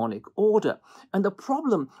harmonic order. And the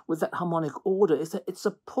problem with that harmonic order is that it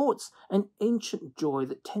supports an ancient joy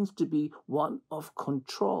that tends to be one of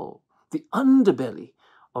control. The underbelly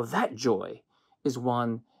of that joy is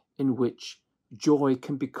one in which joy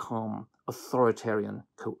can become authoritarian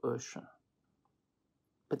coercion.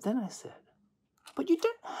 But then I said, but you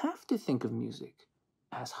don't have to think of music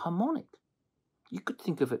as harmonic. You could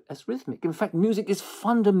think of it as rhythmic. In fact, music is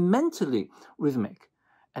fundamentally rhythmic.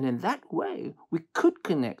 And in that way, we could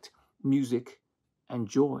connect music and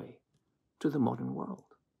joy to the modern world.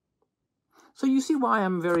 So you see why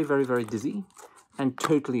I'm very, very, very dizzy and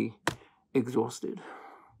totally exhausted.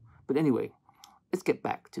 But anyway, let's get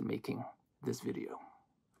back to making this video.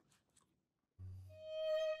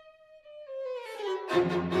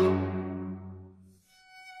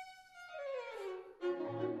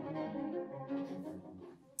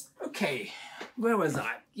 Okay, where was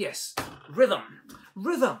I? Yes, rhythm.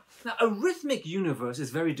 Rhythm. Now, a rhythmic universe is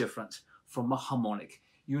very different from a harmonic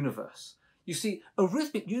universe. You see, a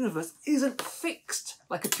rhythmic universe isn't fixed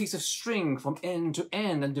like a piece of string from end to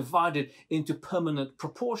end and divided into permanent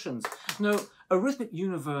proportions. No, a rhythmic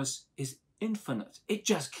universe is infinite. It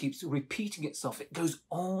just keeps repeating itself. It goes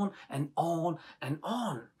on and on and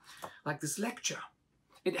on, like this lecture.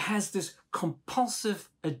 It has this compulsive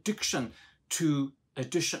addiction to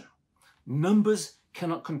addition. Numbers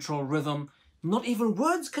cannot control rhythm. Not even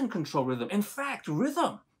words can control rhythm. In fact,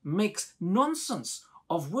 rhythm makes nonsense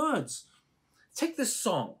of words. Take this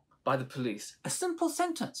song by the Police. A simple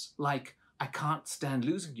sentence like, I can't stand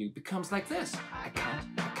losing you, becomes like this. I can't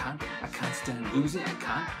stand losing,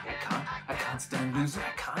 I can't stand losing,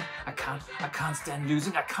 I can't stand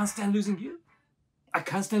losing, I can't stand losing you. I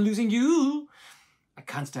can't stand losing you. I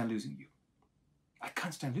can't stand losing you. I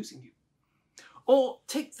can't stand losing you. Or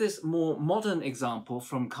take this more modern example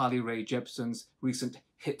from Carly Rae Jepsen's recent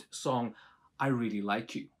hit song, I Really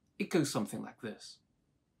Like You. It goes something like this.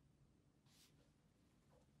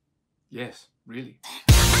 Yes, really.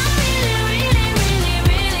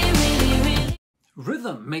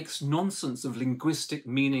 Rhythm makes nonsense of linguistic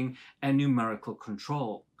meaning and numerical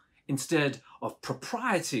control. Instead of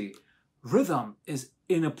propriety, rhythm is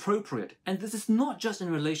inappropriate. And this is not just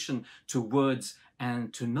in relation to words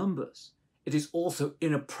and to numbers. It is also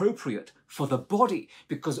inappropriate for the body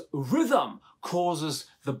because rhythm causes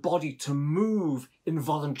the body to move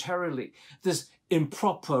involuntarily. This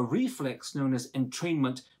improper reflex known as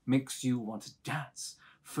entrainment makes you want to dance.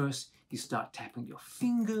 First, you start tapping your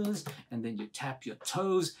fingers and then you tap your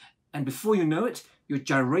toes, and before you know it, you're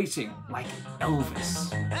gyrating like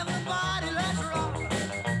Elvis.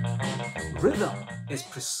 Rhythm is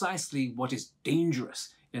precisely what is dangerous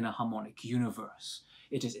in a harmonic universe.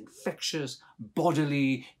 It is infectious,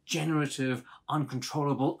 bodily, generative,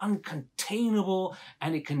 uncontrollable, uncontainable,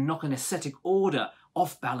 and it can knock an aesthetic order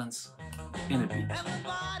off balance in a beat.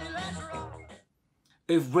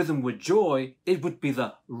 If rhythm were joy, it would be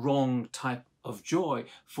the wrong type of joy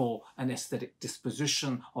for an aesthetic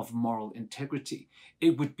disposition of moral integrity.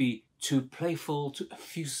 It would be too playful, too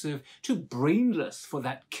effusive, too brainless for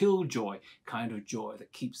that killjoy kind of joy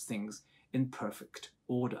that keeps things in perfect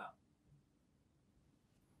order.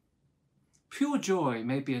 Pure joy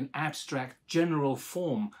may be an abstract general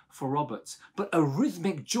form for Roberts, but a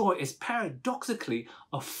rhythmic joy is paradoxically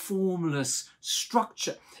a formless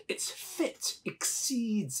structure. Its fit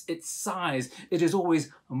exceeds its size. It is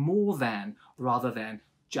always more than rather than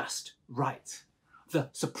just right. The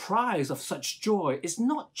surprise of such joy is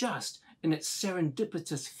not just in its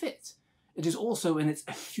serendipitous fit, it is also in its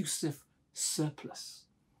effusive surplus.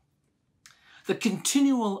 The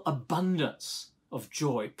continual abundance of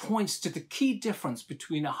joy points to the key difference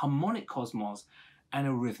between a harmonic cosmos and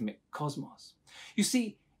a rhythmic cosmos. You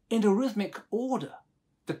see, in a rhythmic order,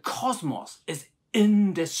 the cosmos is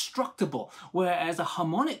indestructible, whereas a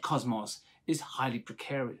harmonic cosmos is highly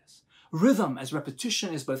precarious. Rhythm as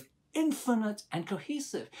repetition is both infinite and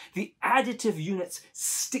cohesive. The additive units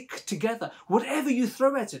stick together. Whatever you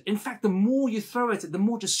throw at it, in fact, the more you throw at it, the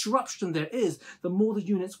more disruption there is, the more the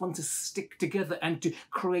units want to stick together and to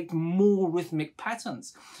create more rhythmic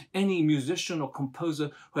patterns. Any musician or composer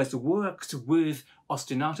who has worked with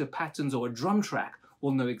ostinato patterns or a drum track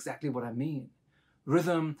will know exactly what I mean.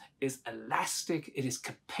 Rhythm is elastic, it is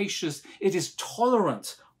capacious, it is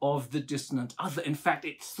tolerant of the dissonant other. In fact,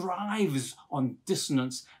 it thrives on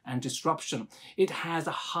dissonance and disruption. It has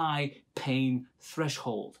a high pain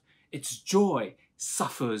threshold. Its joy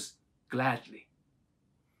suffers gladly.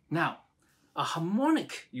 Now, a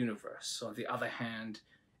harmonic universe, on the other hand,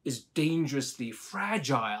 is dangerously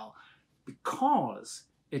fragile because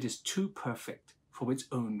it is too perfect for its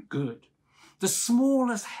own good. The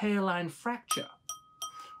smallest hairline fracture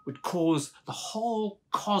would cause the whole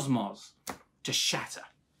cosmos to shatter.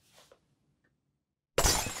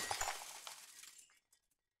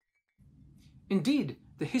 Indeed,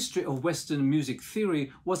 the history of Western music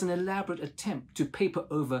theory was an elaborate attempt to paper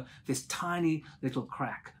over this tiny little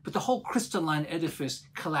crack. But the whole crystalline edifice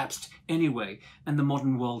collapsed anyway, and the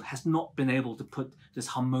modern world has not been able to put this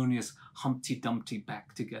harmonious Humpty Dumpty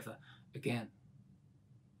back together again.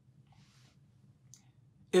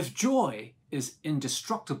 If joy is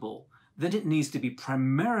indestructible, then it needs to be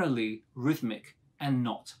primarily rhythmic and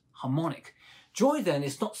not harmonic. Joy, then,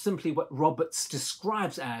 is not simply what Roberts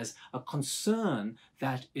describes as a concern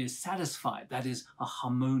that is satisfied, that is, a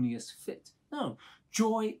harmonious fit. No,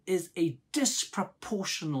 joy is a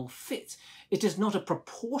disproportional fit. It is not a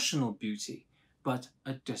proportional beauty, but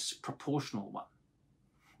a disproportional one.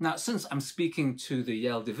 Now, since I'm speaking to the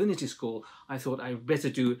Yale Divinity School, I thought I'd better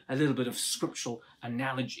do a little bit of scriptural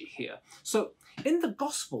analogy here. So, in the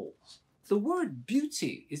Gospels, the word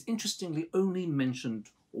beauty is interestingly only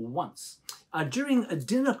mentioned once. During a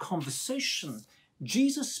dinner conversation,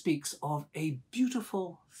 Jesus speaks of a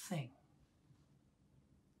beautiful thing.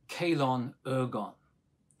 Kalon ergon.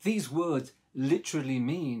 These words literally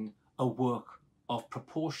mean a work of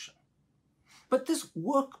proportion. But this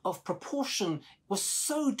work of proportion was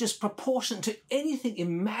so disproportionate to anything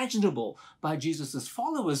imaginable by Jesus'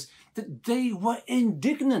 followers that they were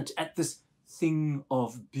indignant at this thing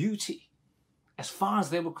of beauty. As far as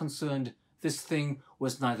they were concerned, this thing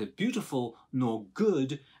was neither beautiful nor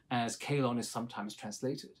good, as kalon is sometimes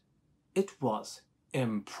translated. It was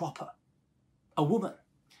improper. A woman,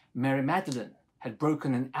 Mary Magdalene, had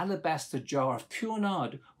broken an alabaster jar of pure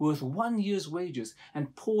nard worth 1 year's wages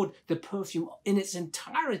and poured the perfume in its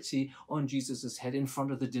entirety on Jesus' head in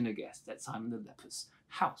front of the dinner guests at Simon the leper's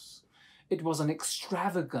house. It was an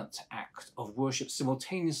extravagant act of worship,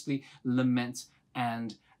 simultaneously lament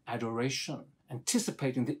and adoration,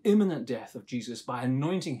 anticipating the imminent death of Jesus by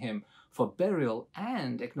anointing him for burial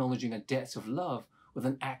and acknowledging a debt of love with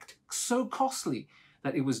an act so costly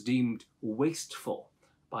that it was deemed wasteful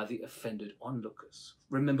by the offended onlookers.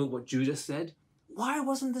 Remember what Judas said? Why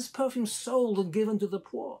wasn't this perfume sold and given to the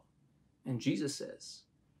poor? And Jesus says,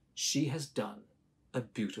 she has done a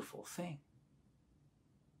beautiful thing.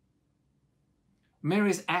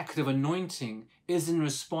 Mary's act of anointing is in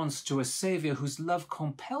response to a Savior whose love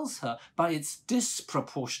compels her by its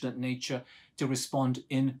disproportionate nature to respond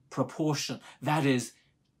in proportion, that is,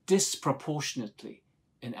 disproportionately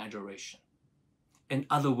in adoration. In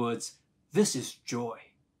other words, this is joy.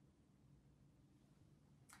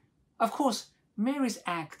 Of course, Mary's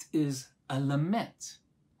act is a lament.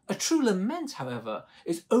 A true lament, however,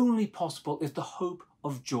 is only possible if the hope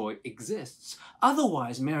of joy exists.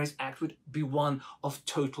 Otherwise, Mary's act would be one of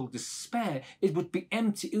total despair. It would be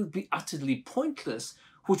empty. It would be utterly pointless,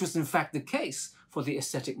 which was in fact the case for the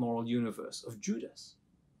ascetic moral universe of Judas.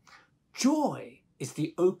 Joy is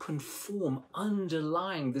the open form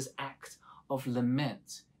underlying this act of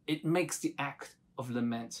lament. It makes the act of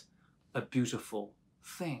lament a beautiful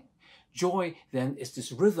thing. Joy, then, is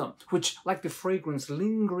this rhythm, which, like the fragrance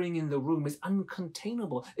lingering in the room, is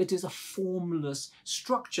uncontainable. It is a formless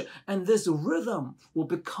structure. And this rhythm will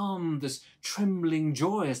become this trembling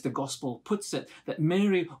joy, as the gospel puts it, that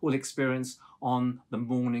Mary will experience on the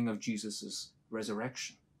morning of Jesus'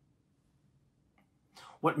 resurrection.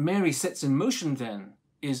 What Mary sets in motion, then,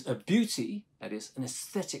 is a beauty, that is, an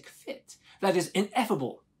aesthetic fit, that is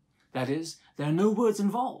ineffable, that is, there are no words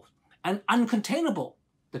involved, and uncontainable.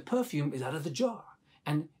 The perfume is out of the jar,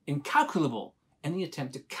 and incalculable. Any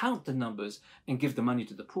attempt to count the numbers and give the money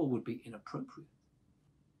to the poor would be inappropriate.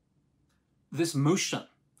 This motion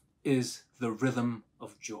is the rhythm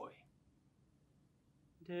of joy.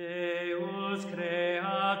 Deus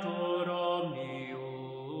creatorum meum.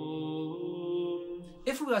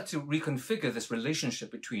 If we were to reconfigure this relationship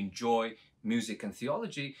between joy, music, and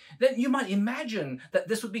theology, then you might imagine that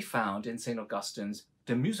this would be found in St. Augustine's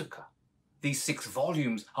De Musica. These 6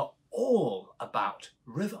 volumes are all about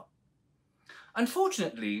rhythm.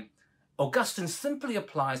 Unfortunately, Augustine simply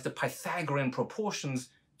applies the Pythagorean proportions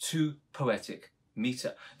to poetic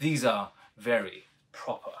meter. These are very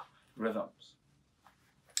proper rhythms.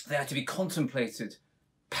 They are to be contemplated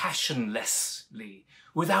passionlessly,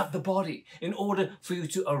 without the body, in order for you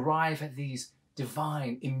to arrive at these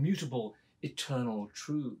divine, immutable, eternal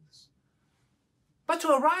truths. But to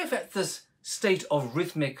arrive at this state of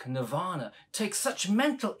rhythmic nirvana takes such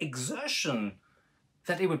mental exertion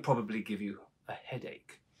that it would probably give you a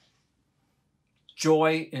headache.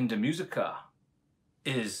 Joy in De Musica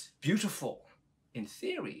is beautiful in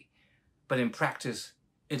theory, but in practice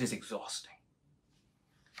it is exhausting.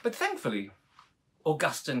 But thankfully,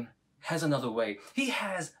 Augustine has another way. He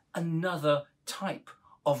has another type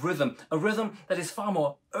of rhythm, a rhythm that is far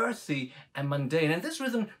more earthy and mundane. And this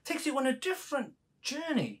rhythm takes you on a different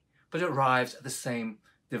journey, but it arrives at the same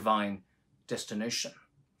divine destination.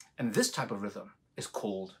 And this type of rhythm is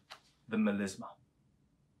called the melisma.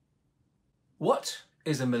 What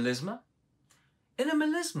is a melisma? In a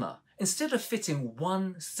melisma, instead of fitting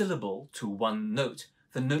one syllable to one note,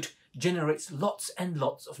 the note generates lots and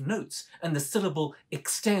lots of notes, and the syllable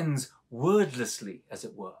extends wordlessly, as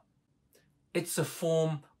it were. It's a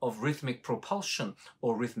form of rhythmic propulsion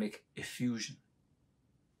or rhythmic effusion.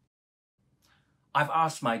 I've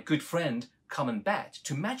asked my good friend Carmen Bat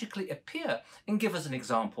to magically appear and give us an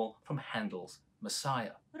example from Handel's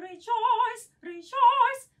Messiah. Rejoice,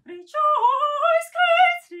 rejoice, rejoice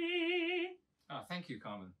greatly. Oh, thank you,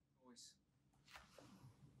 Carmen.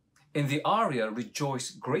 In the aria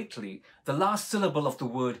Rejoice Greatly, the last syllable of the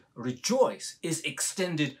word rejoice is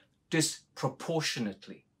extended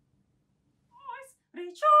disproportionately.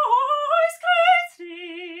 Rejoice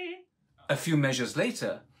greatly. A few measures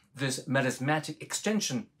later, this melismatic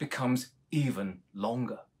extension becomes even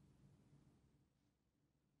longer.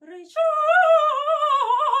 Rejoice,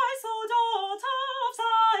 O daughter of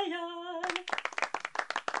Zion.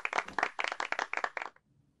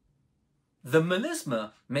 The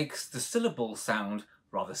melisma makes the syllable sound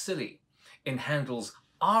rather silly. In Handel's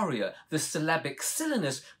aria, the syllabic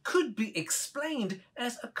silliness could be explained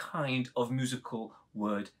as a kind of musical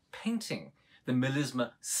word painting. The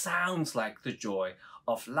melisma sounds like the joy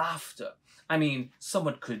of laughter. I mean,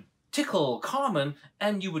 someone could tickle Carmen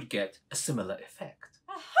and you would get a similar effect.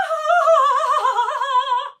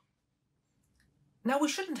 Now, we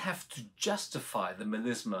shouldn't have to justify the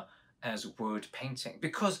melisma as word painting,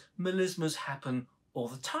 because melismas happen all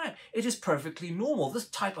the time. It is perfectly normal. This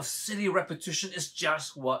type of silly repetition is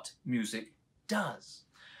just what music does.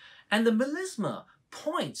 And the melisma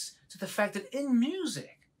points to the fact that in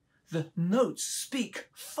music, the notes speak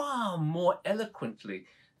far more eloquently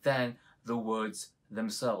than the words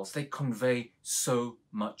themselves. They convey so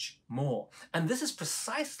much more. And this is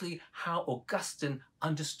precisely how Augustine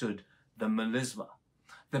understood the melisma.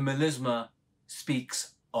 The melisma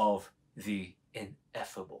speaks of the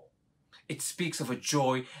ineffable. It speaks of a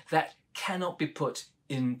joy that cannot be put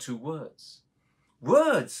into words.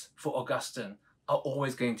 Words, for Augustine, are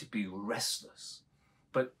always going to be restless.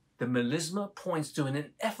 But the melisma points to an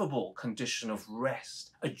ineffable condition of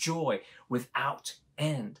rest, a joy without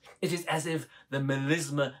end. It is as if the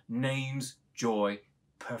melisma names joy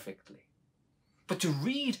perfectly. But to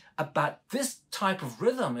read about this type of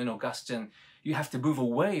rhythm in Augustine, you have to move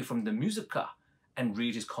away from the Musica and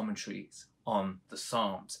read his commentaries on the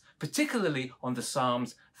Psalms, particularly on the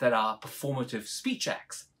Psalms that are performative speech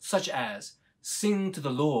acts, such as Sing to the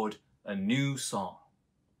Lord a New Song.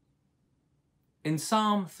 In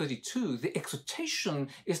Psalm 32, the exhortation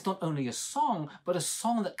is not only a song, but a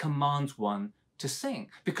song that commands one to sing,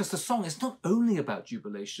 because the song is not only about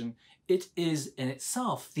jubilation, it is in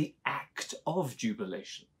itself the act of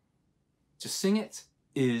jubilation. To sing it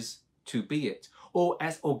is to be it. Or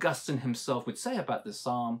as Augustine himself would say about the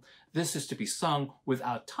psalm, this is to be sung with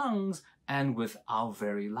our tongues and with our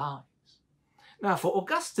very lives. Now, for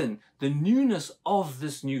Augustine, the newness of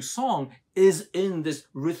this new song is in this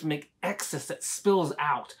rhythmic excess that spills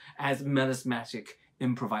out as melismatic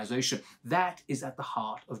improvisation. That is at the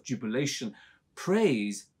heart of jubilation.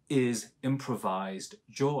 Praise is improvised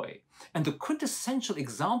joy. And the quintessential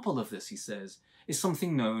example of this, he says, is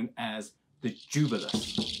something known as the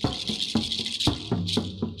jubilus.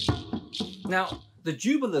 Now, the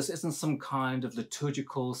jubilus isn't some kind of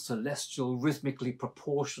liturgical, celestial, rhythmically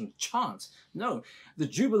proportioned chant. No, the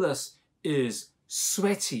jubilus is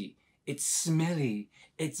sweaty, it's smelly,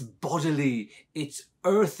 it's bodily, it's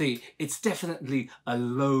earthy, it's definitely a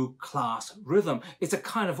low-class rhythm. It's a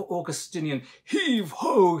kind of Augustinian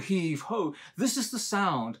heave-ho, heave-ho. This is the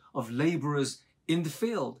sound of labourers in the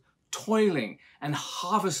field, toiling and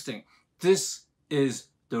harvesting. This is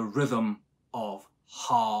the rhythm of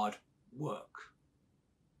hard work.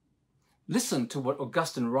 Listen to what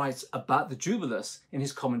Augustine writes about the jubilus in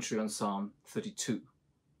his commentary on Psalm 32.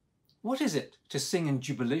 What is it to sing in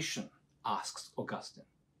jubilation? Asks Augustine.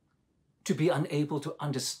 To be unable to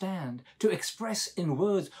understand, to express in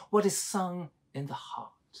words what is sung in the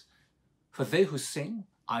heart. For they who sing,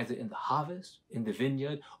 either in the harvest, in the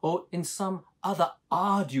vineyard, or in some other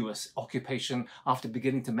arduous occupation after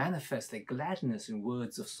beginning to manifest their gladness in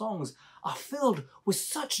words of songs, are filled with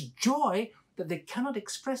such joy that they cannot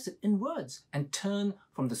express it in words and turn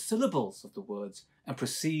from the syllables of the words and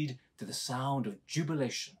proceed to the sound of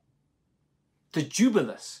jubilation. The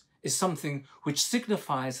jubilus is something which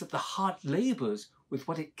signifies that the heart labours with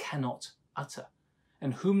what it cannot utter.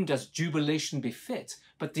 And whom does jubilation befit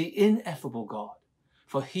but the ineffable God?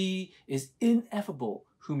 For he is ineffable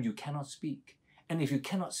whom you cannot speak. And if you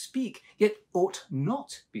cannot speak, yet ought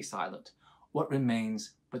not be silent, what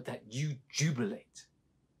remains but that you jubilate?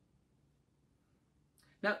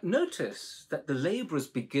 Now notice that the labourers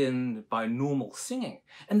begin by normal singing,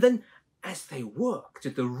 and then as they work to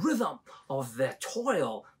the rhythm of their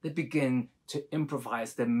toil, they begin to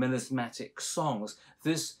improvise their melismatic songs.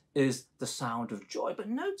 This is the sound of joy. But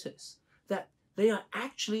notice that they are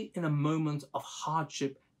actually in a moment of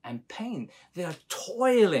hardship and pain. They are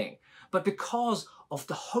toiling, but because of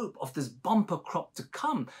the hope of this bumper crop to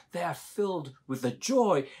come, they are filled with a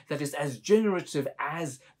joy that is as generative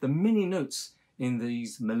as the many notes in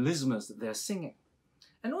these melismas that they're singing.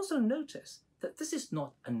 And also notice that this is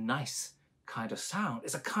not a nice kind of sound.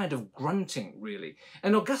 It's a kind of grunting, really.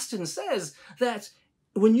 And Augustine says that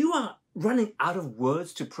when you are running out of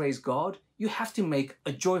words to praise God, you have to make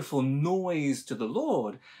a joyful noise to the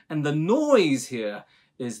Lord. And the noise here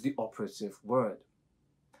is the operative word.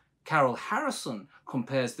 Carol Harrison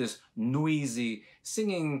compares this noisy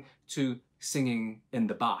singing to singing in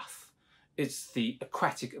the bath. It's the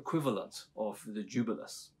aquatic equivalent of the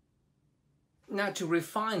jubilus. Now, to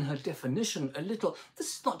refine her definition a little, this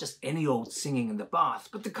is not just any old singing in the bath,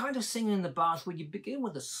 but the kind of singing in the bath where you begin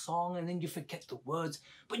with a song and then you forget the words,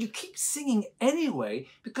 but you keep singing anyway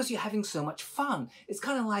because you're having so much fun. It's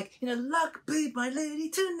kind of like, you know, luck be my lady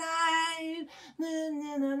tonight.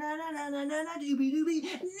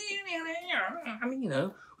 I mean, you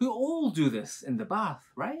know, we all do this in the bath,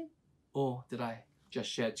 right? Or did I just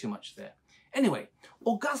share too much there? Anyway,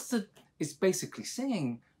 Augustine is basically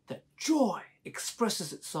singing that joy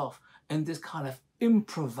expresses itself in this kind of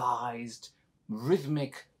improvised,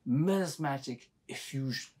 rhythmic, melismatic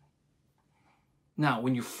effusion. Now,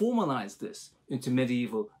 when you formalize this into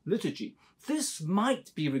medieval liturgy, this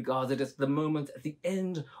might be regarded as the moment at the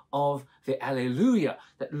end of the Alleluia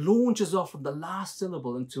that launches off from the last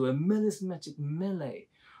syllable into a melismatic melee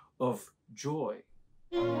of joy.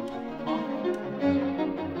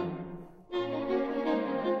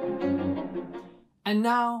 And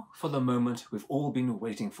now for the moment we've all been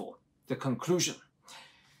waiting for, the conclusion.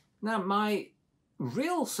 Now, my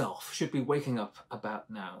real self should be waking up about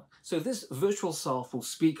now. So this virtual self will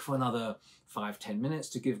speak for another 5-10 minutes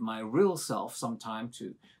to give my real self some time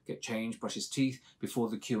to get changed, brush his teeth before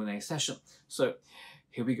the Q&A session. So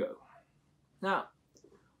here we go. Now,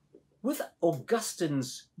 with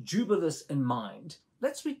Augustine's jubilus in mind,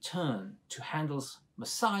 let's return to Handel's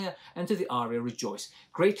Messiah and to the aria Rejoice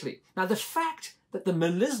Greatly. Now, the fact that the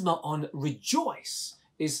melisma on rejoice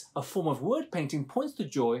is a form of word painting points to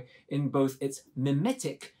joy in both its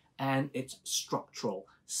mimetic and its structural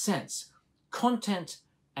sense. Content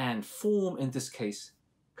and form in this case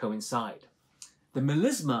coincide. The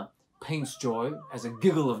melisma paints joy as a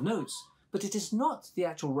giggle of notes, but it is not the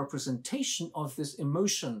actual representation of this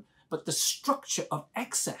emotion, but the structure of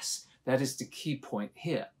excess that is the key point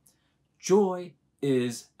here. Joy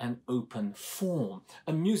is an open form,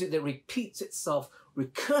 a music that repeats itself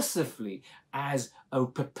recursively as a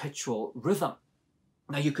perpetual rhythm.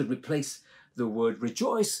 Now, you could replace the word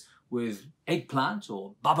rejoice with eggplant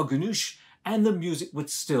or baba ganoush, and the music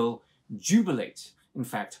would still jubilate, in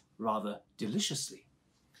fact, rather deliciously.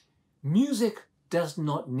 Music does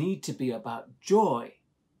not need to be about joy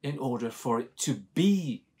in order for it to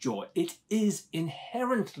be joy. It is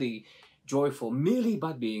inherently joyful merely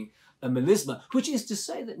by being a melisma, which is to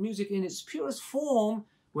say that music in its purest form,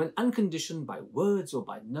 when unconditioned by words or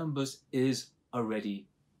by numbers, is already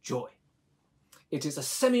joy. It is a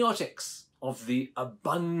semiotics of the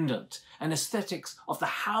abundant, an aesthetics of the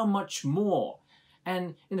how much more,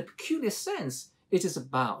 and in a peculiar sense, it is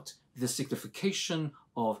about the signification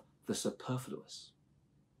of the superfluous.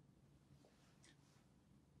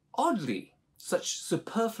 Oddly, such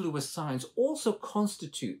superfluous signs also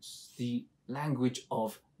constitutes the language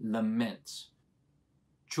of lament.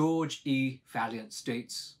 George E. Valiant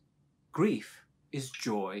states, "Grief is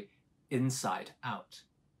joy inside out."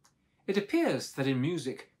 It appears that in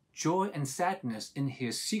music, joy and sadness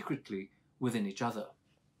inhere secretly within each other.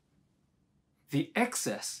 The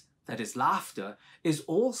excess that is laughter is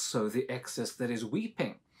also the excess that is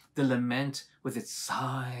weeping. The lament with its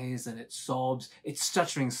sighs and its sobs, its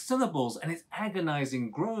stuttering syllables and its agonizing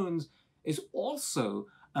groans is also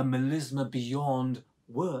a melisma beyond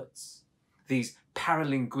words. These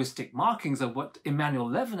paralinguistic markings are what Emmanuel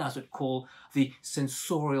Levinas would call the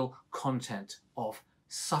sensorial content of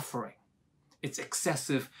suffering. Its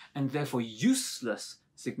excessive and therefore useless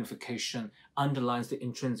signification underlines the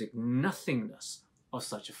intrinsic nothingness of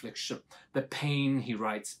such affliction. The pain, he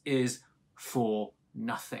writes, is for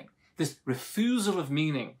nothing. This refusal of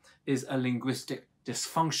meaning is a linguistic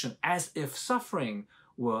dysfunction, as if suffering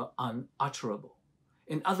were unutterable.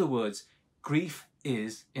 In other words, grief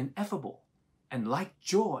is ineffable, and like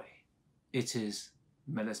joy, it is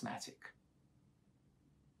melismatic.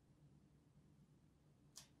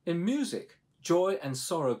 In music, joy and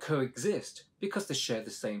sorrow coexist because they share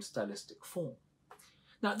the same stylistic form.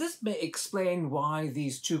 Now, this may explain why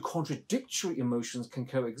these two contradictory emotions can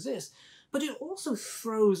coexist, but it also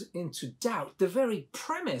throws into doubt the very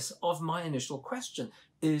premise of my initial question: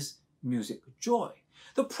 is music joy?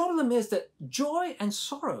 The problem is that joy and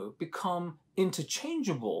sorrow become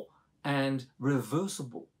interchangeable and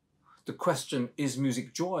reversible. The question, is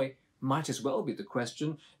music joy, might as well be the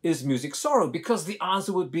question, is music sorrow? Because the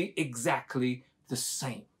answer would be exactly the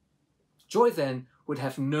same. Joy then would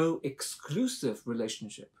have no exclusive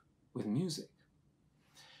relationship with music.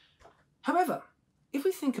 However, if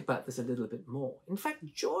we think about this a little bit more, in fact,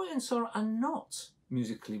 joy and sorrow are not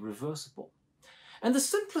musically reversible. And the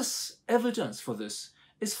simplest evidence for this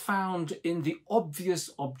is found in the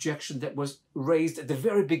obvious objection that was raised at the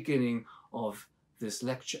very beginning of this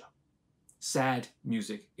lecture. Sad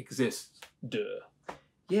music exists. Duh.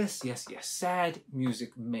 Yes, yes, yes, sad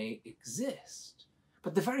music may exist.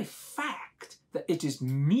 But the very fact that it is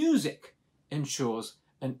music ensures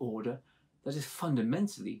an order that is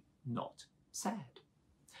fundamentally not sad.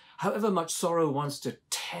 However much sorrow wants to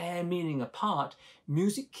tear meaning apart,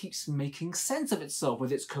 music keeps making sense of itself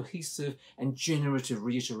with its cohesive and generative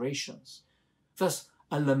reiterations. Thus,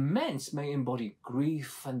 a lament may embody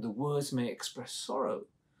grief and the words may express sorrow,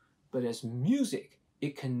 but as music,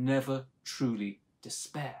 it can never truly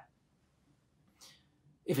despair.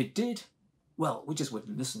 If it did, well, we just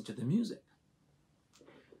wouldn't listen to the music.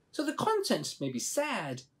 So the content may be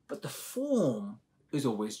sad, but the form is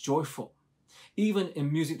always joyful. Even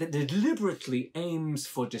in music that deliberately aims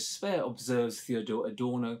for despair, observes Theodore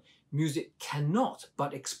Adorno, music cannot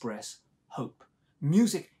but express hope.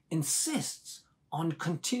 Music insists on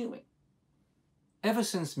continuing. Ever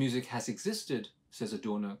since music has existed, says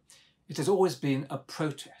Adorno, it has always been a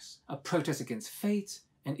protest against fate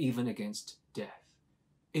and even against death.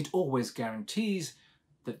 It always guarantees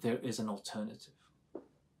that there is an alternative.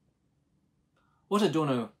 What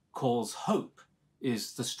Adorno calls hope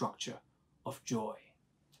is the structure of joy.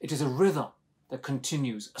 It is a rhythm that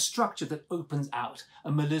continues, a structure that opens out,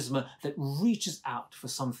 a melisma that reaches out for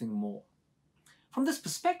something more. From this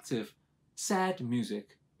perspective, sad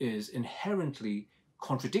music is inherently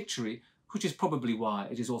contradictory, which is probably why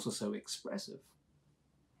it is also so expressive.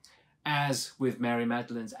 As with Mary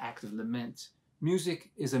Magdalene's act of lament, music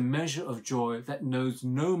is a measure of joy that knows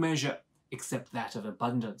no measure except that of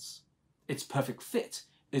abundance. Its perfect fit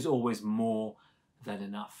is always more than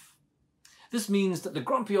enough. This means that the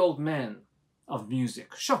grumpy old men of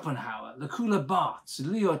music, Schopenhauer, the cooler Barthes,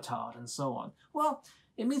 Lyotard, and so on, well,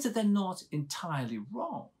 it means that they're not entirely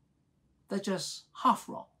wrong. They're just half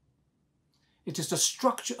wrong. It is the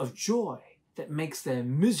structure of joy that makes their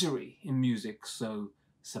misery in music so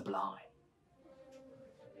sublime.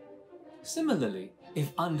 Similarly,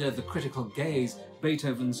 if under the critical gaze,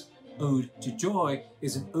 Beethoven's Ode to Joy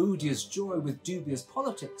is an odious joy with dubious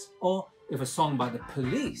politics, or if a song by the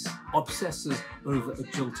Police obsesses over a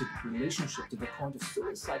jilted relationship to the point of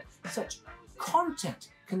suicide, such content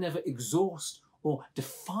can never exhaust or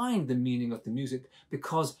define the meaning of the music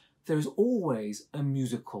because there is always a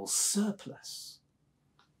musical surplus.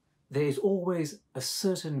 There is always a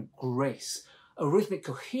certain grace, a rhythmic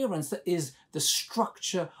coherence that is the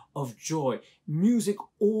structure of joy. Music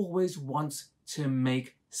always wants to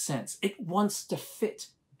make sense. It wants to fit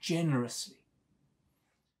generously.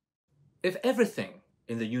 If everything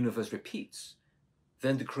in the universe repeats,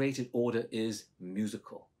 then the created order is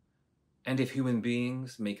musical. And if human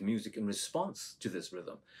beings make music in response to this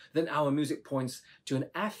rhythm, then our music points to an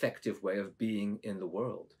affective way of being in the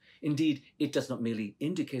world. Indeed, it does not merely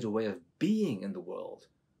indicate a way of being in the world,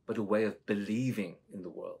 but a way of believing in the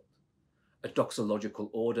world. A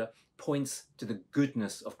doxological order points to the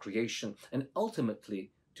goodness of creation and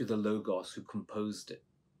ultimately to the Logos who composed it.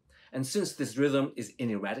 And since this rhythm is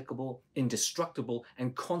ineradicable, indestructible,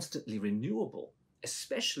 and constantly renewable,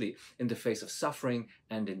 especially in the face of suffering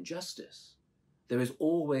and injustice, there is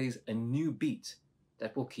always a new beat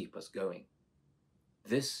that will keep us going.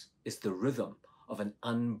 This is the rhythm of an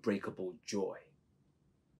unbreakable joy.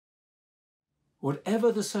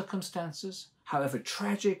 Whatever the circumstances, however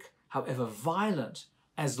tragic, however violent,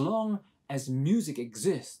 as long as music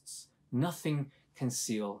exists, nothing can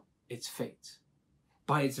seal its fate.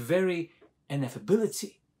 By its very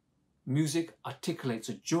ineffability, music articulates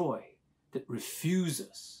a joy that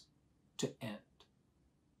refuses to end.